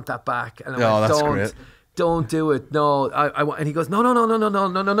 oh, I want that back. And I went, that's great. Don't do it. No, I want. And he goes, no,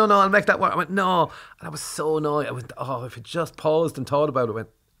 I'll make that work. I went, no. And I was so annoyed. I went, oh, if it just paused and thought about it, I went,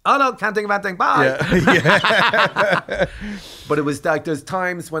 oh no, can't think of anything. Bye. Yeah. But it was like, there's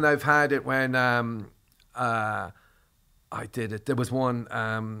times when I've had it when I did it. There was one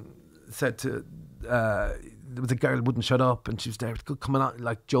said to there was a girl who wouldn't shut up, and she was there coming on,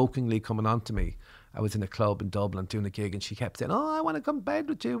 like jokingly coming on to me. I was in a club in Dublin doing a gig, and she kept saying, oh, I want to come to bed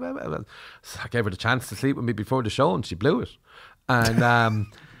with you. So I gave her the chance to sleep with me before the show, and she blew it. And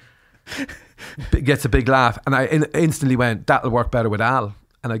gets a big laugh. And I instantly went, that'll work better with Al.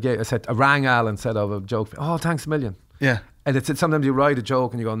 And I rang Al and said, oh, a joke. Oh, thanks a million. Yeah. And it's sometimes you write a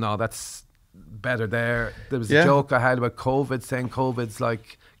joke and you go, no, that's better there. There was a joke I had about COVID, saying COVID's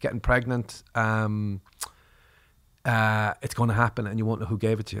like getting pregnant. It's going to happen and you won't know who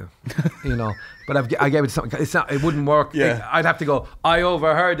gave it to you, you know. But I gave it to something. It wouldn't work. Yeah. I'd have to go, I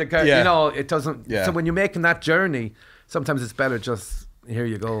overheard the girl. You know, it doesn't. Yeah. So when you're making that journey, sometimes it's better just, here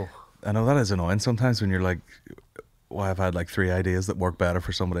you go. I know that is annoying sometimes when you're like, well, I've had like 3 ideas that work better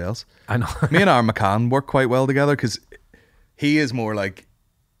for somebody else. I know. Me and Aaron McCann work quite well together because he is more like,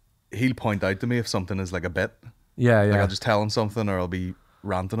 he'll point out to me if something is like a bit. Yeah. Like I'll just tell him something or I'll be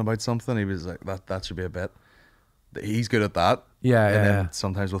ranting about something. He was like, that should be a bit. He's good at that. Yeah, and then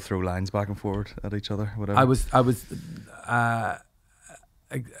sometimes we'll throw lines back and forward at each other, whatever. I was a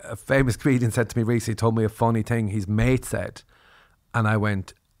famous comedian said to me recently, told me a funny thing his mate said, and I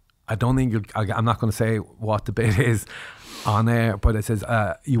went, I don't think I'm not going to say what the bit is on air, but it says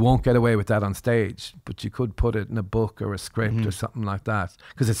you won't get away with that on stage, but you could put it in a book or a script or something like that,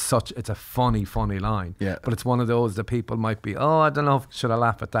 because it's a funny line. Yeah. But it's one of those that people might be, oh, I don't know, should I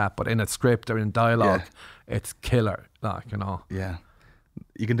laugh at that? But in a script or in dialogue, it's killer, like, you know. Yeah.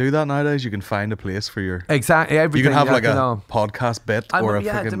 You can do that nowadays. You can find a place for your exactly everything. You can have like a know. podcast bit or a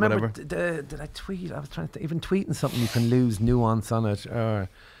freaking whatever. Did I tweet? I was trying to even tweeting something. You can lose nuance on it. Or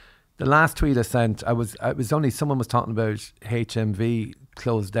the last tweet I sent, it was only someone was talking about HMV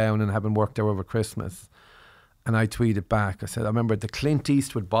closed down and having worked there over Christmas, and I tweeted back. I said, I remember the Clint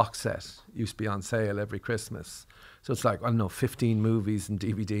Eastwood box set used to be on sale every Christmas. So it's like, I don't know, 15 movies and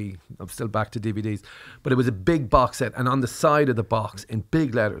DVD. I'm still back to DVDs. But it was a big box set. And on the side of the box, in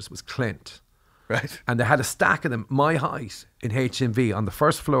big letters, was Clint. Right. And they had a stack of them, my height, in HMV, on the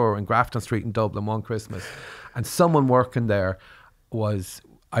first floor in Grafton Street in Dublin one Christmas. And someone working there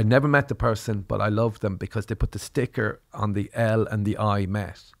I never met the person, but I loved them because they put the sticker on the L and the I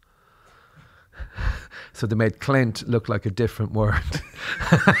met. So they made Clint look like a different word.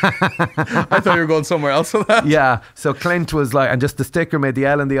 I thought you were going somewhere else with that. Yeah, so Clint was like, and just the sticker made the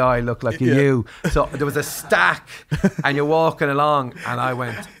L and the I look like a U. So there was a stack, and you're walking along, and I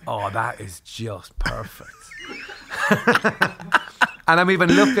went, oh, that is just perfect. And I'm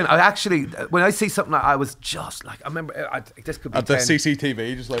even looking, I actually, when I see something, I was just like, I remember, this could be at the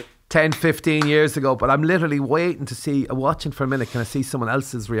CCTV, just like 10, 15 years ago, but I'm literally waiting to see, watching for a minute, can I see someone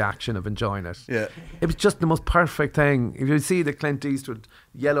else's reaction of enjoying it? Yeah. It was just the most perfect thing. If you see the Clint Eastwood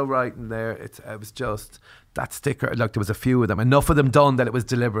yellow writing there, it was just, that sticker, like there was a few of them, enough of them done that it was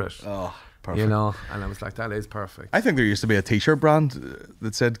deliberate. Oh, perfect. You know, and I was like, that is perfect. I think there used to be a t-shirt brand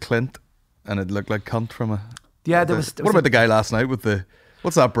that said Clint, and it looked like cunt from a... Yeah, what about the guy last night with the...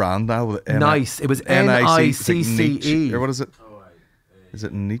 What's that brand now? With Nice. It was NICCE. Or what is it? Is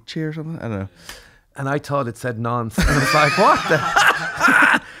it Nietzsche or something? I don't know. And I thought it said nonce. And I was like, what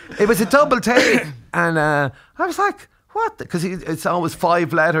the... It was a double take. And I was like, what? Because it's always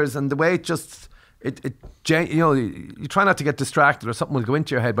 5 letters, and the way it just... you know, you try not to get distracted or something will go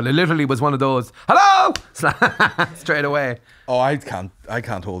into your head, but it literally was one of those, hello! Straight away. Oh, I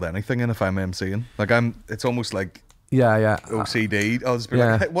can't hold anything in if I'm emceeing. Like it's almost like OCD. I'll just be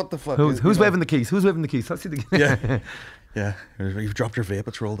like, hey, what the fuck? Who's waving the keys? Who's waving the keys? Let's see the keys. Yeah. Yeah, you've dropped your vape.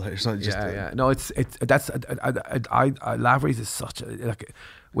 It's rolled out. It's not just No, Lavery's is such a, like,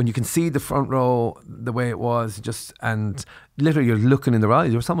 when you can see the front row the way it was, just, and literally you're looking in their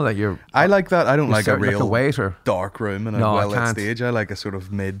eyes or something like you're. I like that. I don't like a real waiter. Dark room and a well-lit stage. I like a sort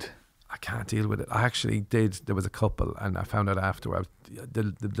of mid. I can't deal with it. I actually did. There was a couple, and I found out afterwards.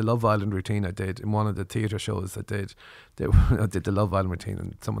 The Love Island routine I did in one of the theatre shows I did. I did the Love Island routine,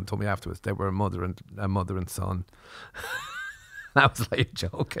 and someone told me afterwards they were a mother and son. I was like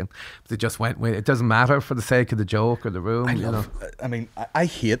joking. They just went with it. It doesn't matter for the sake of the joke or the room. I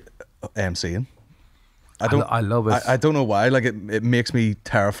hate emceeing. I love it. I don't know why. Like it makes me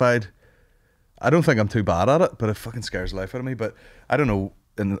terrified. I don't think I'm too bad at it, but it fucking scares the life out of me. But I don't know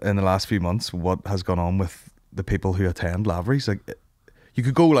in the last few months what has gone on with the people who attend Lavery's. Like you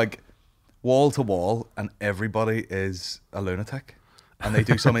could go like wall to wall, and everybody is a lunatic. And they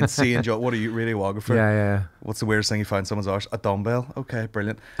do some insane job. What are you, radiographer? Yeah. What's the weirdest thing you find someone's arse? A dumbbell. Okay,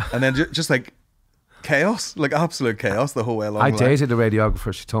 brilliant. And then just like chaos, like absolute chaos the whole way along. I dated a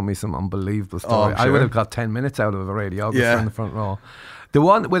radiographer. She told me some unbelievable story. I would have got 10 minutes out of a radiographer in the front row. The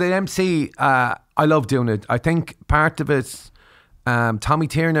one with an MC, I love doing it. I think part of it, Tommy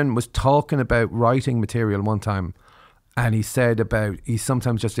Tiernan was talking about writing material one time, and he said about he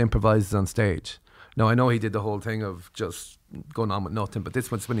sometimes just improvises on stage. Now, I know he did the whole thing of just going on with nothing, but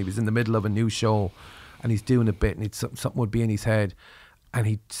this was when he was in the middle of a new show and he's doing a bit, and something would be in his head, and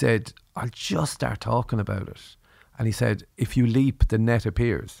he said, I'll just start talking about it. And he said, if you leap, the net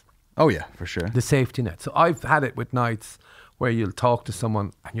appears. Oh yeah, for sure. The safety net. So I've had it with nights where you'll talk to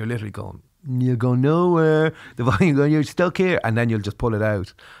someone and you're literally going, you'll go nowhere, you're stuck here, and then you'll just pull it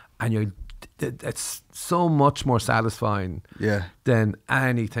out, and it's so much more satisfying than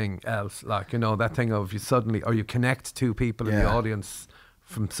anything else. Like, you know, that thing of you suddenly, or you connect to people in the audience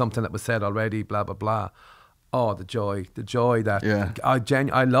from something that was said already, blah blah blah. Oh, the joy that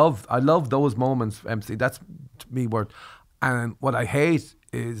I love those moments. MC, that's to me word. And what I hate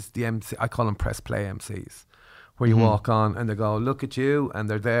is the MC. I call them press play MCs, where you walk on and they go, look at you, and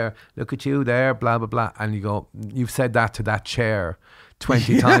they're there, look at you there, blah blah blah, and you go, you've said that to that chair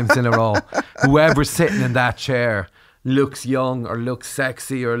 20 times in a row. Whoever's sitting in that chair looks young or looks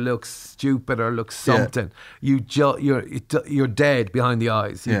sexy or looks stupid or looks something. You're dead behind the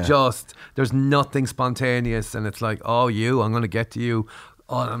eyes. There's nothing spontaneous, and it's like, oh, I'm going to get to you.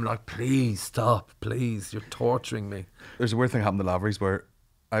 Oh, and I'm like, please stop, please, you're torturing me. There's a weird thing happened to Lavery's where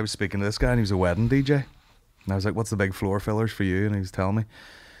I was speaking to this guy and he was a wedding DJ, and I was like, what's the big floor fillers for you? And he was telling me,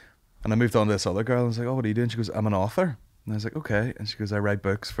 and I moved on to this other girl and I was like, oh, what are you doing? She goes, I'm an author. And I was like, okay. And she goes, I write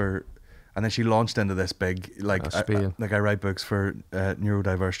books for, and then she launched into this big, like, I write books for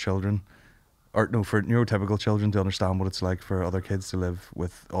neurodiverse children, or no, for neurotypical children to understand what it's like for other kids to live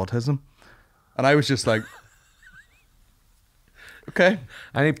with autism. And I was just like, okay.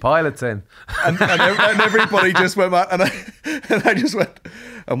 Any pilots in? And everybody just went mad. And I just went,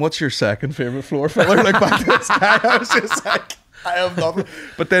 and what's your second favourite floor filler? Like, back to this guy, I was just like, I have nothing.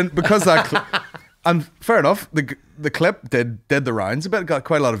 But then, because that... And fair enough, the clip did the rounds a bit, got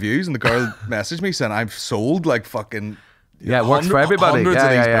quite a lot of views, and the girl messaged me saying, I've sold like fucking it works for everybody. Hundreds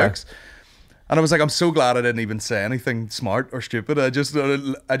of these books. And I was like, I'm so glad I didn't even say anything smart or stupid. I just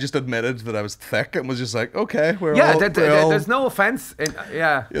admitted that I was thick and was just like, okay, there's no offence.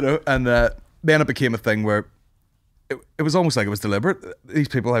 You know, and then it became a thing where it was almost like it was deliberate. These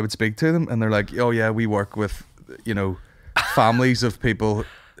people, I would speak to them, and they're like, "Oh yeah, we work with, families of people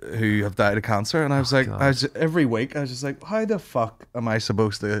who have died of cancer." And I was every week, I was just like, "How the fuck am I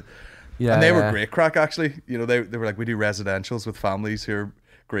supposed to?" Yeah, and they were great crack, actually. They were like, "We do residentials with families who are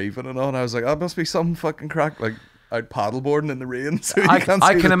grieving and all." And I was like, "That must be some fucking crack." Like, out paddleboarding in the rain, so I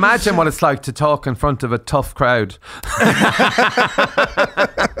can imagine what it's like to talk in front of a tough crowd.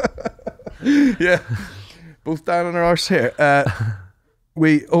 Yeah, both down on our arse here.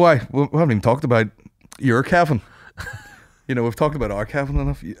 We haven't even talked about your Kevin. We've talked about our Kevin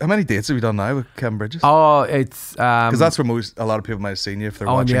enough. How many dates have you done now with Kevin Bridges? Oh, it's because that's where a lot of people might have seen you if they're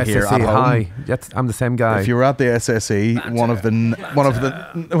watching the here SSE, at home. Hi, I'm the same guy. If you were at the SSE, Banter. one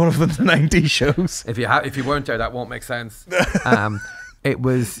of the 90 shows. If you weren't there, that won't make sense. It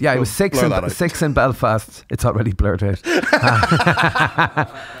was six in Belfast. It's already blurred out. It's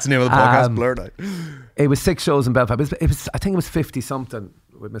the name of the podcast, blurred out. It was 6 shows in Belfast. It was I think it was 50 something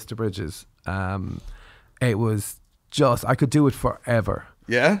with Mr. Bridges. It was just, I could do it forever.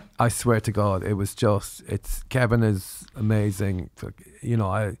 Yeah, I swear to God, it was just. Kevin is amazing.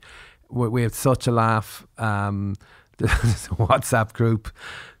 We had such a laugh. There's a WhatsApp group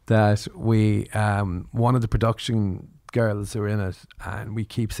that we one of the production girls are in it, and we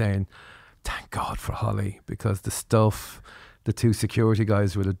keep saying, "Thank God for Holly," because the stuff the 2 security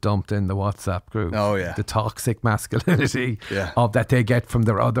guys would have dumped in the WhatsApp group. Oh yeah, the toxic masculinity of that they get from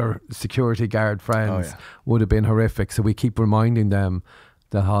their other security guard friends would have been horrific. So we keep reminding them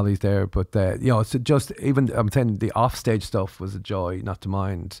that Holly's there, but so just even I'm saying the offstage stuff was a joy, not to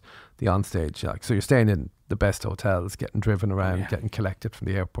mind the onstage. Like, so you're staying in the best hotels, getting driven around, getting collected from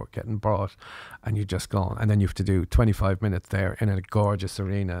the airport, getting brought, and you're just gone. And then you have to do 25 minutes there in a gorgeous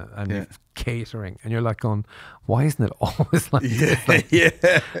arena and you've catering, and you're like going, why isn't it always like this? Like, yeah,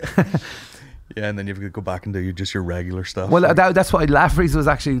 and then you have to go back and do just your regular stuff. Well, that's why Laffrey's was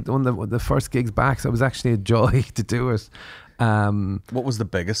actually one of the first gigs back, so it was actually a joy to do it. What was the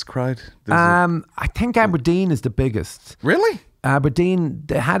biggest crowd? I think Aberdeen is the biggest. Really? Aberdeen,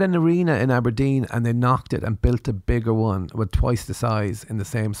 they had an arena in Aberdeen and they knocked it and built a bigger one with twice the size in the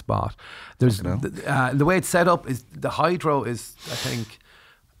same spot. There's the way it's set up is the Hydro is I think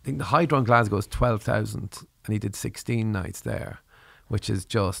the Hydro in Glasgow is 12,000 and he did 16 nights there, which is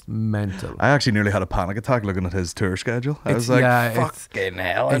just mental. I actually nearly had a panic attack looking at his tour schedule. I was like, fucking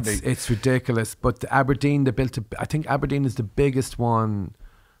hell. It's ridiculous. But Aberdeen, I think Aberdeen is the biggest one.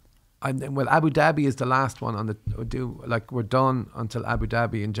 Well, Abu Dhabi is the last one we're done until Abu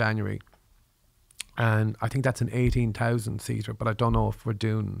Dhabi in January. And I think that's an 18,000 seater, but I don't know if we're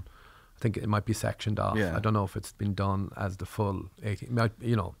doing, I think it might be sectioned off. Yeah. I don't know if it's been done as the full 18,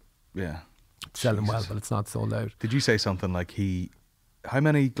 Yeah. It's selling well, but it's not sold out. Did you say something like how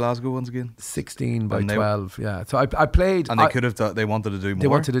many Glasgow ones again? 16 by 12, yeah. So I played... And they wanted to do more? They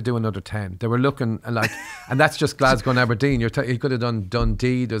wanted to do another 10. They were looking and that's just Glasgow and Aberdeen. You could have done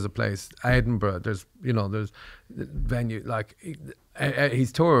Dundee, there's a place, Edinburgh, there's venue,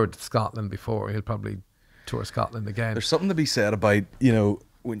 he's toured Scotland before, he'll probably tour Scotland again. There's something to be said about,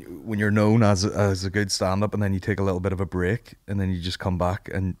 when you're known as a good stand-up and then you take a little bit of a break and then you just come back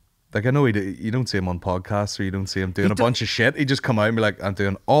and... Like, I know you don't see him on podcasts or you don't see him doing a bunch of shit. He just come out and be like, I'm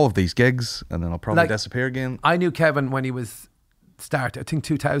doing all of these gigs and then I'll probably disappear again. I knew Kevin when he was I think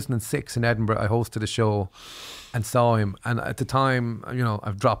 2006 in Edinburgh. I hosted a show and saw him. And at the time,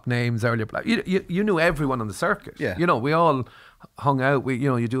 I've dropped names earlier, but you knew everyone on the circuit. Yeah. We all hung out.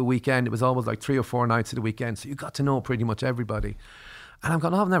 You do a weekend. It was always like 3 or 4 nights of the weekend. So you got to know pretty much everybody. And I'm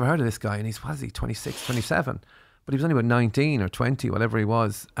going, I've never heard of this guy. And he's, 26, 27? But he was only about 19 or 20, whatever he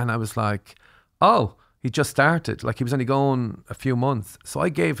was. And I was like, oh, he just started. Like, he was only going a few months. So I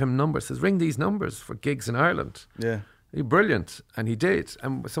gave him numbers. Says, ring these numbers for gigs in Ireland. Yeah. He's brilliant. And he did.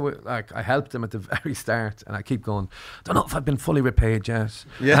 And so, I helped him at the very start. And I keep going, don't know if I've been fully repaid yet.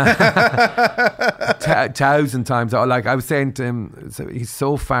 Yeah. 1,000 times. I was saying to him, so he's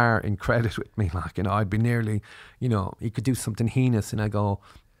so far in credit with me. I'd be nearly, he could do something heinous. And I go,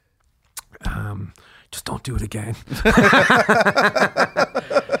 just don't do it again. But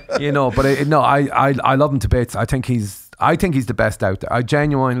I love him to bits. I think he's the best out there. I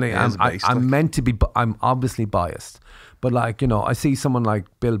genuinely am. I'm meant to be. I'm obviously biased, but I see someone like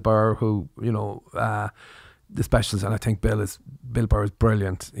Bill Burr who the specials, and I think Bill Burr is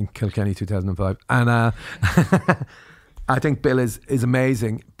brilliant in Kilkenny 2005, and I think Bill is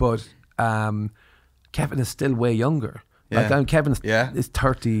amazing, but Kevin is still way younger. Kevin is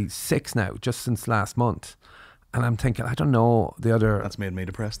 36 now, just since last month. And I'm thinking, I don't know the other. That's made me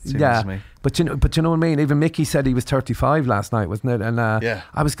depressed. Yeah, me. But you know what I mean. Even Mickey said he was 35 last night, wasn't it? And I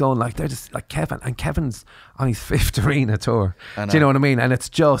was going like, they're just like Kevin, and Kevin's on his 5th arena tour. Do you know what I mean? And it's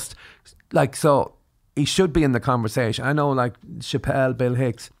just like, so he should be in the conversation. I know, like Chappelle, Bill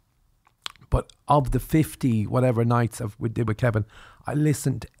Hicks, but of the 50 whatever nights we did with Kevin, I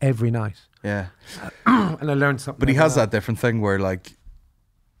listened every night. Yeah, and I learned something. But he has that different thing where like.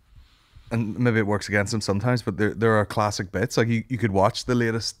 And maybe it works against him sometimes, but there are classic bits. Like you could watch the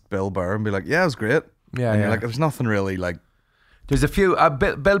latest Bill Burr and be like, yeah, it was great. Yeah, and you're like, there's nothing really like. There's a few.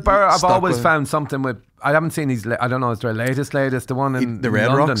 Bill Burr, I've always found something with. I haven't seen his. I don't know. Is their latest? The one in the Red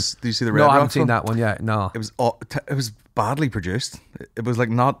London. Rocks. Do you see the Red Rocks? No, I haven't seen that one yet. No, it was badly produced. It was like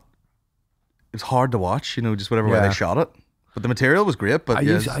not. It was hard to watch. You know, just whatever way they shot it. But the material was great. But I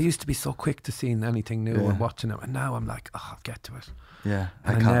used to be so quick to seeing anything new and watching it, and now I'm like, I'll get to it. Yeah,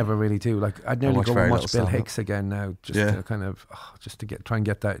 and I never really do. Like I'd nearly go and watch Bill Hicks again now, just to kind of just to try and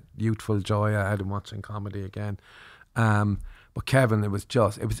get that youthful joy I had in watching comedy again. But Kevin, it was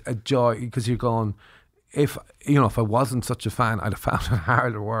a joy, because you're going, if I wasn't such a fan, I'd have found it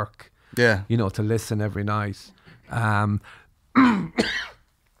harder work. Yeah, to listen every night. I'll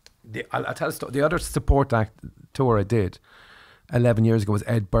tell a story. The other support act tour I did 11 years ago was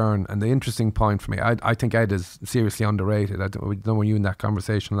Ed Byrne, and the interesting point for me, I think Ed is seriously underrated. I don't know, were you in that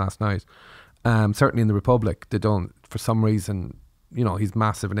conversation last night? Certainly in the Republic, they don't, for some reason, he's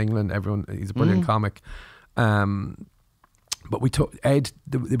massive in England. He's a brilliant comic. But we took Ed.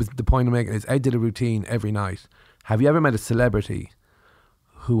 It was the point I'm making is Ed did a routine every night. Have you ever met a celebrity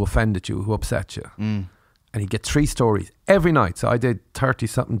who offended you, who upset you? And he'd get 3 stories every night. So I did 30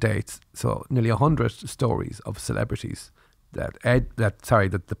 something dates, so nearly 100 stories of celebrities that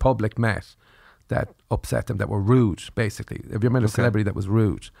the public met that upset them, that were rude, basically. Have you ever met a celebrity that was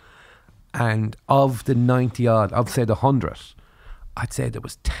rude? And of the 90 odd, I'd say the 100, I'd say there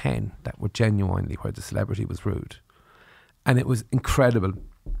was 10 that were genuinely where the celebrity was rude. And it was incredible.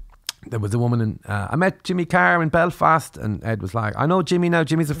 There was a woman I met Jimmy Carr in Belfast, and Ed was like, I know Jimmy now,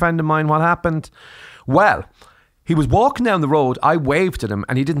 Jimmy's a friend of mine, what happened? Well, he was walking down the road, I waved at him,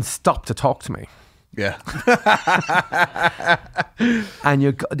 and he didn't stop to talk to me. Yeah. And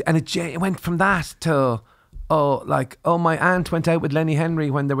it went from that to, my aunt went out with Lenny Henry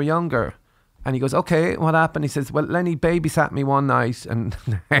when they were younger. And he goes, okay, what happened? He says, well, Lenny babysat me one night. And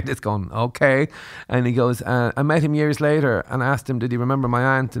Ed is going, okay. And he goes, I met him years later and asked him, did he remember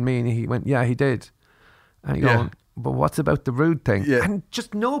my aunt and me? And he went, yeah, he did. And he going, but what's about the rude thing? Yeah. And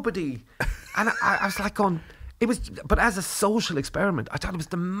just nobody. And I was like going, but as a social experiment, I thought it was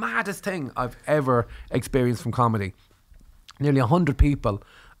the maddest thing I've ever experienced from comedy. Nearly 100 people,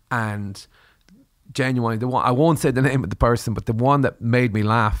 and genuinely, the one, I won't say the name of the person, but the one that made me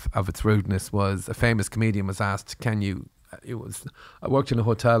laugh of its rudeness was a famous comedian was asked, I worked in a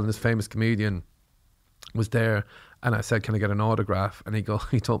hotel and this famous comedian was there, and I said, can I get an autograph? And he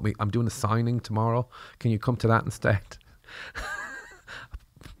told me, I'm doing a signing tomorrow, can you come to that instead?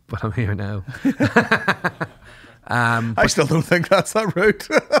 But I'm here now. I still don't think that's that rude.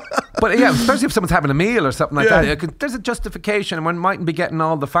 But yeah, especially if someone's having a meal or something like that, there's a justification, and one mightn't be getting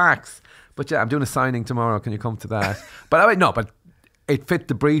all the facts. But yeah, I'm doing a signing tomorrow. Can you come to that? But it fit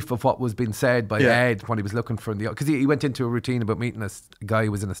the brief of what was being said by Ed when he was looking for because he went into a routine about meeting a guy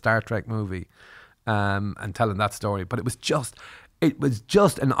who was in a Star Trek movie, and telling that story. But it was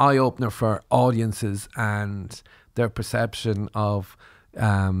just an eye opener for audiences and their perception of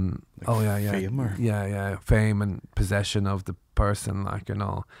fame and possession of the person.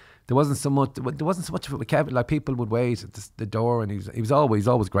 There wasn't so much of it with Kevin. Like, people would wait at the door, and he was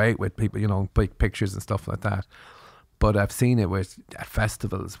always great with people, pictures and stuff like that. But I've seen it at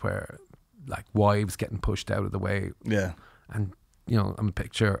festivals where, like, wives getting pushed out of the way. Yeah. And I'm a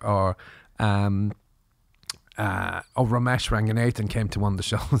picture, or Ramesh Ranganathan came to one of the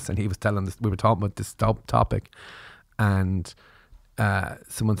shows, and he was telling us, we were talking about this topic, and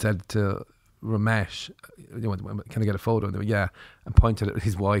someone said to Ramesh, can I get a photo? And they went, yeah, and pointed at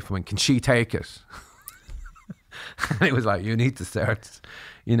his wife and went, can she take it? And it was like, you need to start,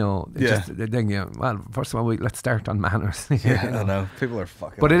 well, first of all, let's start on manners. I know, people are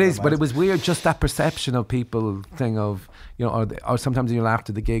fucking. But it was weird, just that perception of people thing of, or sometimes you'll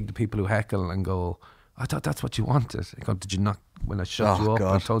after the gig, the people who heckle and go, I thought that's what you wanted. I go, did you not, when I shut you up,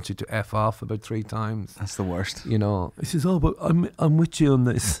 God. I told you to F off about 3 times. That's the worst. He says, but I'm with you on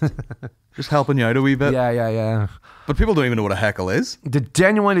this. Just helping you out a wee bit. Yeah. But people don't even know what a heckle is. They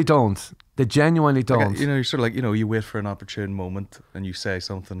genuinely don't. They genuinely don't. Like, you're sort of like, you wait for an opportune moment and you say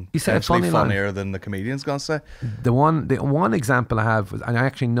something funny funnier than the comedian's going to say. The one example I have was, and I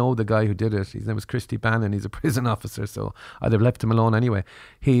actually know the guy who did it. His name was Christy Bannon. He's a prison officer, so I'd have left him alone anyway.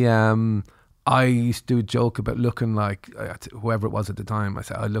 I used to do a joke about looking like whoever it was at the time. I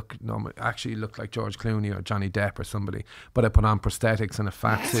said, I actually look like George Clooney or Johnny Depp or somebody, but I put on prosthetics and a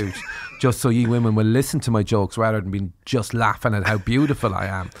fat suit just so you women will listen to my jokes rather than being just laughing at how beautiful I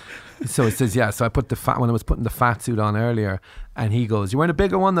am. So it says, so I put when I was putting the fat suit on earlier, and he goes, "You're wearing a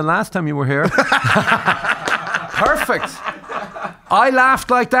bigger one than last time you were here." Perfect. I laughed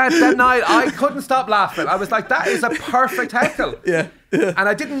like that night. I couldn't stop laughing. I was like, that is a perfect heckle. Yeah. And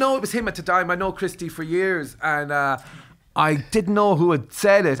I didn't know it was him at the time. I know Christy for years, and I didn't know who had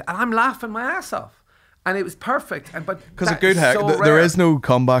said it, and I'm laughing my ass off. And it was perfect. Because a good heckle, there is no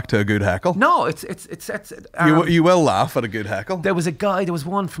comeback to a good heckle. No, it's you will laugh at a good heckle. There was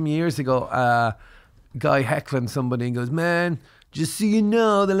one from years ago, guy heckling somebody and goes, "Man, just so you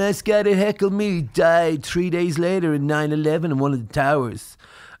know, the last guy to heckle me died 3 days later in 9/11 in one of the towers."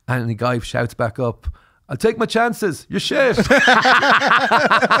 And the guy shouts back up, "I'll take my chances. You're shit."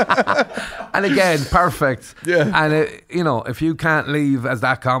 And again, perfect. Yeah. And if you can't leave as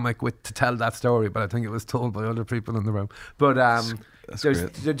that comic to tell that story, but I think it was told by other people in the room. But there's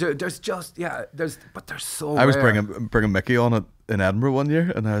so. I was rare. bringing Mickey on it in Edinburgh one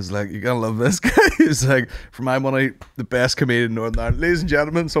year, and I was like, "You're gonna love this guy." He was like, "For my money, the best comedian in Northern Ireland, ladies and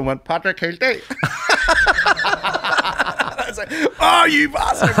gentlemen." So I went, "Patrick Hilty." I was like, "Oh, you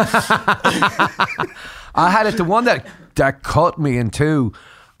bastard!" I had it. The one that cut me in two.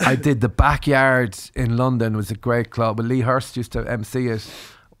 I did the Backyard in London. It was a great club. But Lee Hurst used to MC it.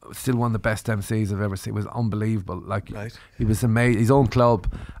 Still one of the best MCs I've ever seen. It was unbelievable. He was amazing. His own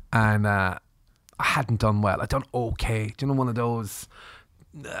club, and I hadn't done well. I'd done okay. Do you know, one of those?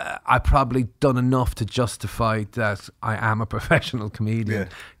 I probably done enough to justify that I am a professional comedian. Yeah.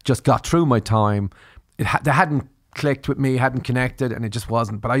 Just got through my time. They hadn't clicked with me, hadn't connected, and it just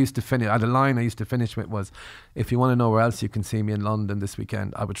wasn't. But I used to finish. I had a line I used to finish with was, "If you want to know where else you can see me in London this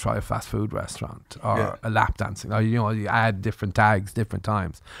weekend, I would try a fast food restaurant or a lap dancing." Or you add different tags, different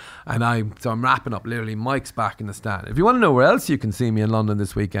times. And I'm wrapping up. Literally, Mike's back in the stand. "If you want to know where else you can see me in London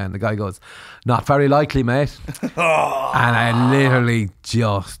this weekend," the guy goes, "Not very likely, mate." And I literally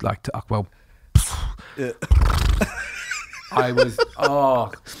just Yeah. I was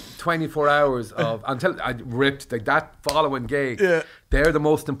 24 hours of until I ripped that following gig. Yeah. They're the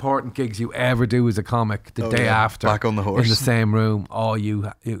most important gigs you ever do as a comic. The day after, back on the horse in the same room.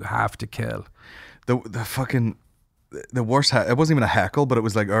 You have to kill. The worst. It wasn't even a heckle, but it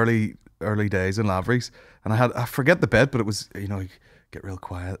was like early days in Lavery's, and I forget the bit, but it was get real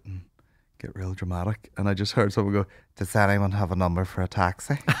quiet and get real dramatic, and I just heard someone go, "Does anyone have a number for a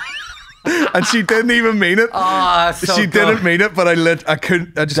taxi?" And she didn't even mean it. She didn't mean it, but I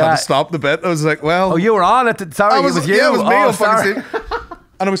couldn't. I just had to stop the bit. I was like, "Well." Oh, you were on it. Sorry, it was you. Yeah, it was me. Oh, sorry.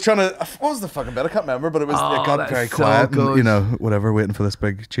 And I was trying to. What was the fucking bit? I can't remember, but it got very so quiet. good. And, whatever, waiting for this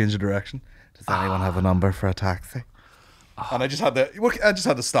big change of direction. Does anyone have a number for a taxi? And I just had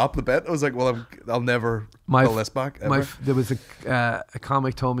to stop the bit. I was like, "Well, I'll never pull this back." There was a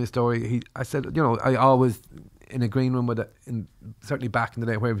comic told me a story. I said, I always. In a green room certainly back in the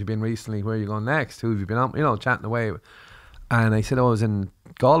day, where have you been recently? Where are you going next? Who have you been on? Chatting away. And I said, I was in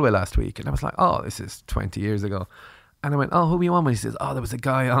Galway last week. And I was like, this is 20 years ago. And I went, who were you on with? He says, there was a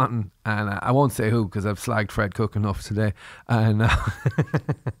guy on. And I won't say who, because I've slagged Fred Cook enough today. And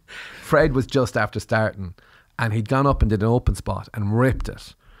Fred was just after starting. And he'd gone up and did an open spot and ripped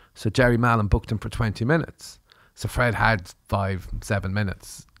it. So Jerry Mallon booked him for 20 minutes. So Fred had 5-7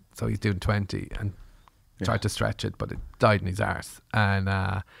 minutes. So he's doing 20 and tried to stretch it, but it died in his arse. And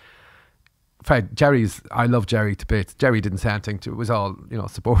Fred, I love Jerry to bits. Jerry didn't say anything it was all,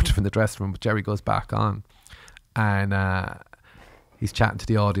 supportive in the dressing room, but Jerry goes back on and he's chatting to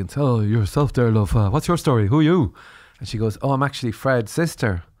the audience. "Oh, yourself there, love. What's your story? Who are you?" And she goes, "Oh, I'm actually Fred's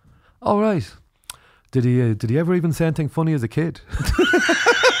sister." "Oh, right. Did he ever even say anything funny as a kid?"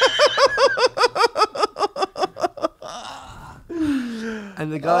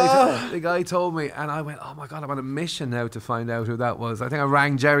 And the guy told me, and I went, "Oh my God, I'm on a mission now to find out who that was." I think I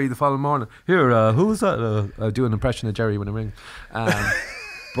rang Jerry the following morning. "Here, who was that?" I do an impression of Jerry when I ring.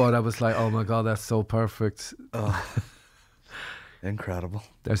 But I was like, "Oh my God, that's so perfect." Incredible.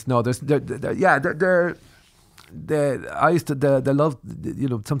 I used to they love,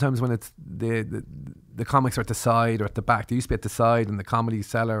 sometimes when it's the comics are at the side or at the back. They used to be at the side, and the Comedy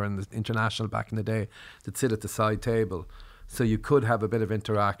Cellar and the International back in the day, they'd sit at the side table. So you could have a bit of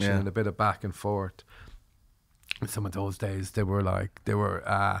interaction and a bit of back and forth. In some of those days, they were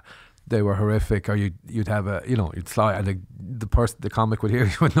they were horrific, or you'd have a, you know, you'd slide, and the comic would hear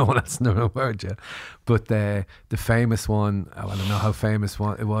you and no, that's not a word, yeah. But the famous one, I don't know how famous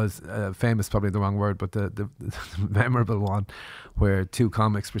it was. Famous probably the wrong word, but the memorable one, where two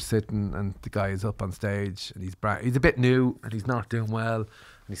comics were sitting and the guy is up on stage and he's a bit new and he's not doing well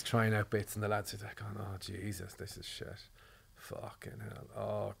and he's trying out bits, and the lads are like, oh Jesus, this is shit. Fucking hell.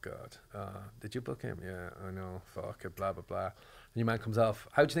 Oh God. Did you book him? Yeah, I know. Fuck it. Blah blah blah. And your man comes off.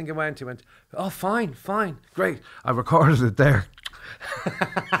 How do you think it went? He went, oh, fine, great. I recorded it there.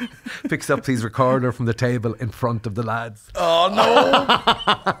 Picks up his recorder from the table in front of the lads. Oh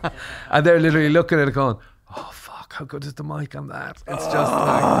no. And they're literally looking at it going, oh fuck, how good is the mic on that? It's just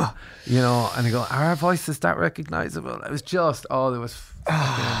like, you know, and they go, are our voices that recognisable? It was just, there was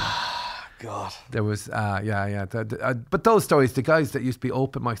God. There was, but those stories, the guys that used to be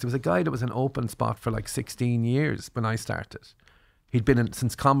open mics, there was a guy that was an open spot for like 16 years when I started. He'd been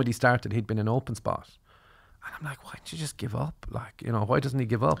since comedy started, he'd been an open spot. And I'm like, why don't you just give up? Like, you know, why doesn't he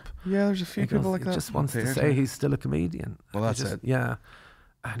give up? Yeah, there's a few people like that. He just wants to say he's still a comedian. Well, that's it. Yeah.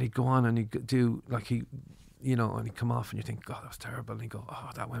 And he'd go on and he'd do, like, you know, and he'd come off and you think, God, that was terrible. And he'd go, oh,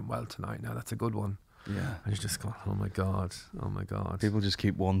 that went well tonight. Now that's a good one. Yeah. And you just go, oh my God. People just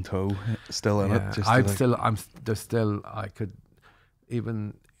keep one toe still in it. Just I could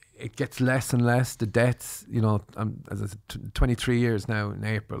even, it gets less and less, the deaths, you know, as I said, 23 years now in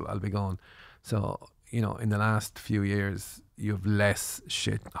April, I'll be gone. So, you know, in the last few years, you have less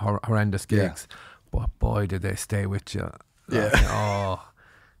shit, horrendous gigs. Yeah. But boy, did they stay with you. Like, yeah.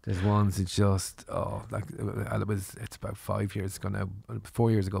 There's ones that just, it's about 5 years ago now,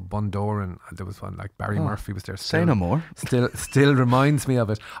 4 years ago, Bundoran, there was one, like Barry Murphy was there. Say no more. Still reminds me of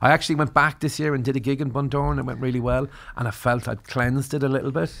it. I actually went back this year and did a gig in Bundoran. It went really well, and I felt I'd cleansed it a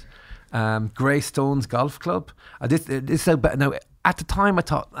little bit. Greystones Golf Club. Now, at the time I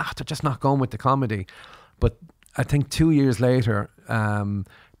thought, they're just not going with the comedy. But I think 2 years later,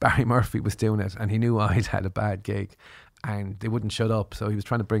 Barry Murphy was doing it, and he knew I'd had a bad gig. And they wouldn't shut up, so he was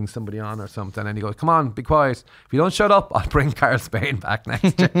trying to bring somebody on or something, and he goes, come on, be quiet, if you don't shut up, I'll bring Karl Spain back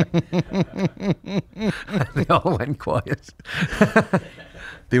next year. And they all went quiet.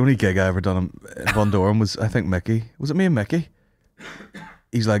 The only gig I ever done in Bundoran was, I think, Mickey. Was it me and Mickey?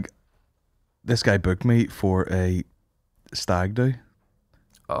 He's like, this guy booked me for a stag do.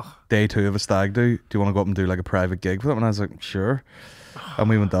 Day 2 of a stag do. Do you want to go up and do like a private gig with him? And I was like, sure. And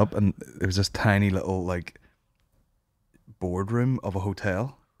we went up, and there was this tiny little like boardroom of a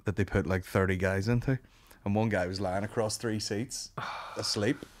hotel that they put like 30 guys into, and one guy was lying across 3 seats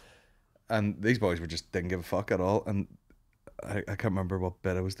asleep, and these boys didn't give a fuck at all. And I can't remember what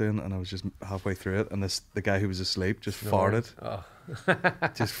bit I was doing, and I was just halfway through it, and the guy who was asleep just farted.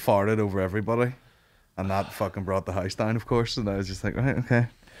 Just farted over everybody, and that fucking brought the house down, of course. And I was just like, right, okay,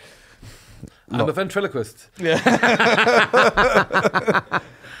 I'm a ventriloquist. Yeah.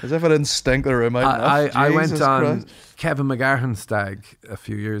 As if I didn't stink the room out enough. I went on Kevin McGarren's stag a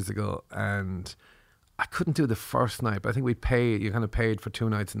few years ago, and I couldn't do the first night, but I think you kind of paid for 2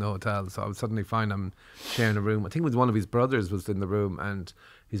 nights in the hotel, so I would suddenly find I'm sharing a room. I think it was one of his brothers was in the room, and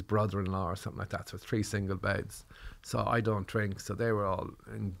his brother-in-law or something like that, so 3 single beds. So I don't drink, so they were all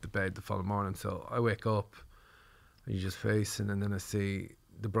in the bed the following morning. So I wake up, and you're just facing, and then I see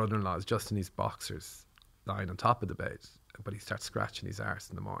the brother-in-law is just in his boxers lying on top of the bed, but he starts scratching his arse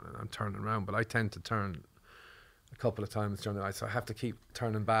in the morning. I'm turning around, but I tend to turn a couple of times during the night, so I have to keep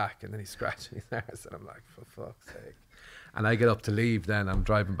turning back, and then he's scratching his arse, and I'm like, for fuck's sake. And I get up to leave then, I'm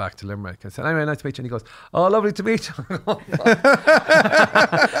driving back to Limerick. I said, anyway, nice to meet you. And he goes, oh, lovely to meet you. Oh,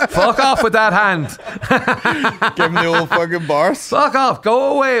 fuck off with that hand. Give him the old fucking bars. Fuck off,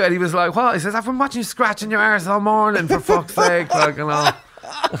 go away. And he was like, what? He says, I've been watching you scratching your arse all morning, for fuck's sake. Like, you know.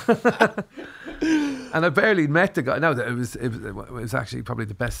 And I barely met the guy. No, it was actually probably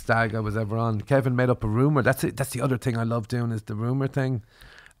the best stag I was ever on. Kevin made up a rumour. That's it. That's the other thing I love doing, is the rumour thing.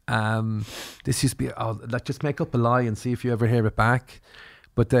 This used to be, like, just make up a lie and see if you ever hear it back.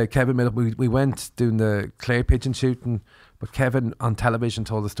 But Kevin made up, we went doing the clay pigeon shooting, but Kevin on television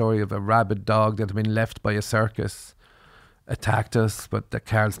told the story of a rabid dog that had been left by a circus, attacked us, but that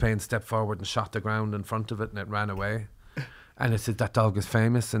Karl Spain stepped forward and shot the ground in front of it, and it ran away. And it said that dog is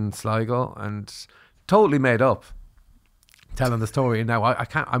famous in Sligo, and totally made up, telling the story. Now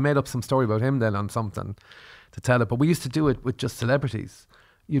I made up some story about him then on something to tell it, but we used to do it with just celebrities.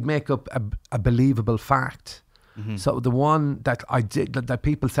 You'd make up a believable fact. Mm-hmm. So the one that I did, that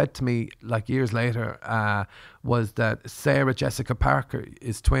people said to me like years later, was that Sarah Jessica Parker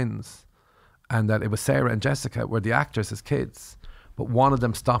is twins, and that it was Sarah and Jessica were the actors as kids, but one of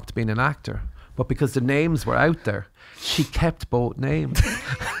them stopped being an actor. But because the names were out there, she kept both names.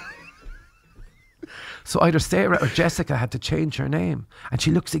 So either Sarah or Jessica had to change her name, and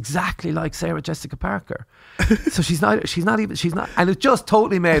she looks exactly like Sarah Jessica Parker. So she's not, and it's just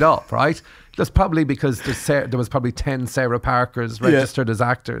totally made up, right? That's probably because there was probably 10 Sarah Parkers registered as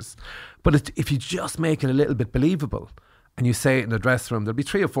actors. But if you just make it a little bit believable, and you say it in the dressing room, there'll be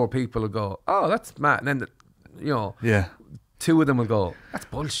 3 or 4 people who go, "Oh, that's mad," and then 2 of them will go, "That's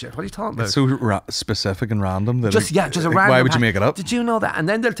bullshit. What are you talking about?" It's so specific and random. That just a random. Why would you make it up? Did you know that? And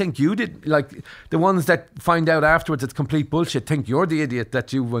then they'll think you did. Like the ones that find out afterwards it's complete bullshit think you're the idiot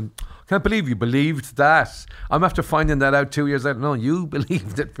that you went. Can't believe you believed that. I'm after finding that out 2 years later. No, you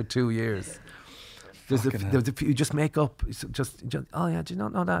believed it for 2 years. You just make up. Just oh yeah, do you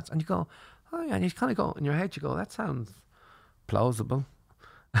not know that? And you go, oh yeah, and you kind of go in your head. You go, that sounds plausible.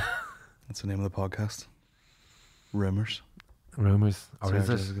 That's the name of the podcast. Rumors. Or is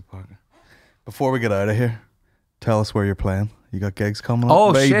it? Before we get out of here, tell us where you're playing. You got gigs coming up?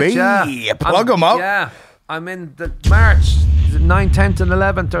 Oh, baby. Shit, yeah. Plug them up. Yeah. I'm in the March 9th, 10th and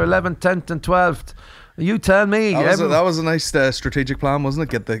 11th, or 11th, 10th and 12th. You tell me. That was a nice strategic plan, wasn't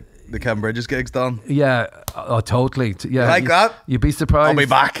it? Get the Kevin Bridges gigs done. Yeah. Oh, totally. Yeah. Like that? You'd be surprised. I'll be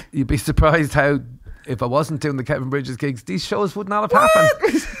back. You'd be surprised how, if I wasn't doing the Kevin Bridges gigs, these shows would not have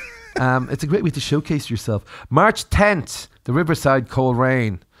happened. It's a great way to showcase yourself. March 10th, the Riverside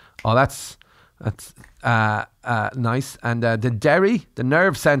Coleraine. Oh, that's nice. And the Derry, the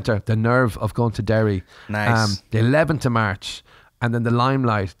Nerve Centre, the nerve of going to Derry. Nice. The 11th of March. And then the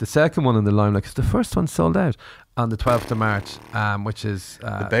Limelight, the second one in the Limelight, because the first one sold out on the 12th of March, which is...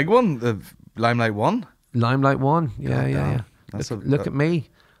 the big one? The Limelight 1? Limelight 1, yeah. Look at me.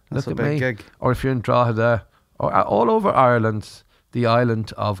 That's look a at big me. gig. Or if you're in Drogheda, or all over Ireland, the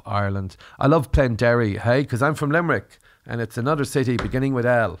island of Ireland. I love playing Derry, hey, because I'm from Limerick, and it's another city beginning with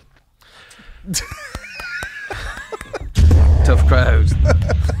L. Tough crowd.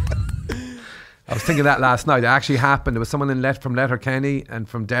 I was thinking that last night. It actually happened. There was someone from Letterkenny and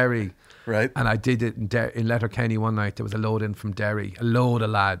from Derry. Right. And I did it in Letterkenny one night. There was a load in from Derry. A load of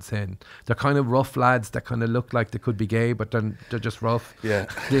lads in. They're kind of rough lads that kind of look like they could be gay, but they're just rough. Yeah.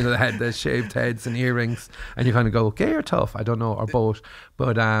 You know, they had the shaved heads and earrings. And you kind of go, gay or tough? I don't know, or both.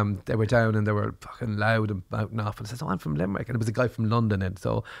 But they were down and they were fucking loud and out and off. And I said, oh, I'm from Limerick. And it was a guy from London. And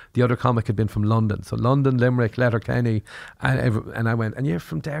so the other comic had been from London. So London, Limerick, Letterkenny. And I went, and you're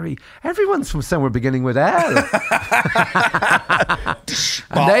from Derry? Everyone's from somewhere beginning with L.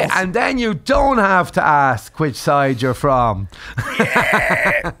 and then you don't have to ask which side you're from.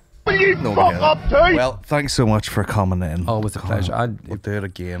 Yeah. Will you fuck up too? Well, thanks so much for coming in. Always a pleasure. We'll do it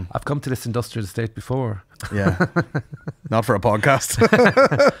again. I've come to this industrial estate before. Yeah. Not for a podcast.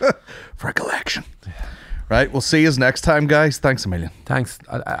 For a collection. Yeah. Right, we'll see you next time, guys. Thanks a million. Thanks.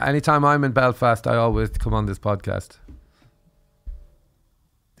 Anytime I'm in Belfast, I always come on this podcast.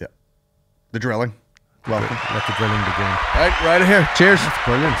 Yeah. The drilling. Welcome. Let the drilling begin. Right here. Cheers. That's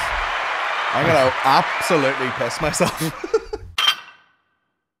brilliant. I'm going to absolutely piss myself.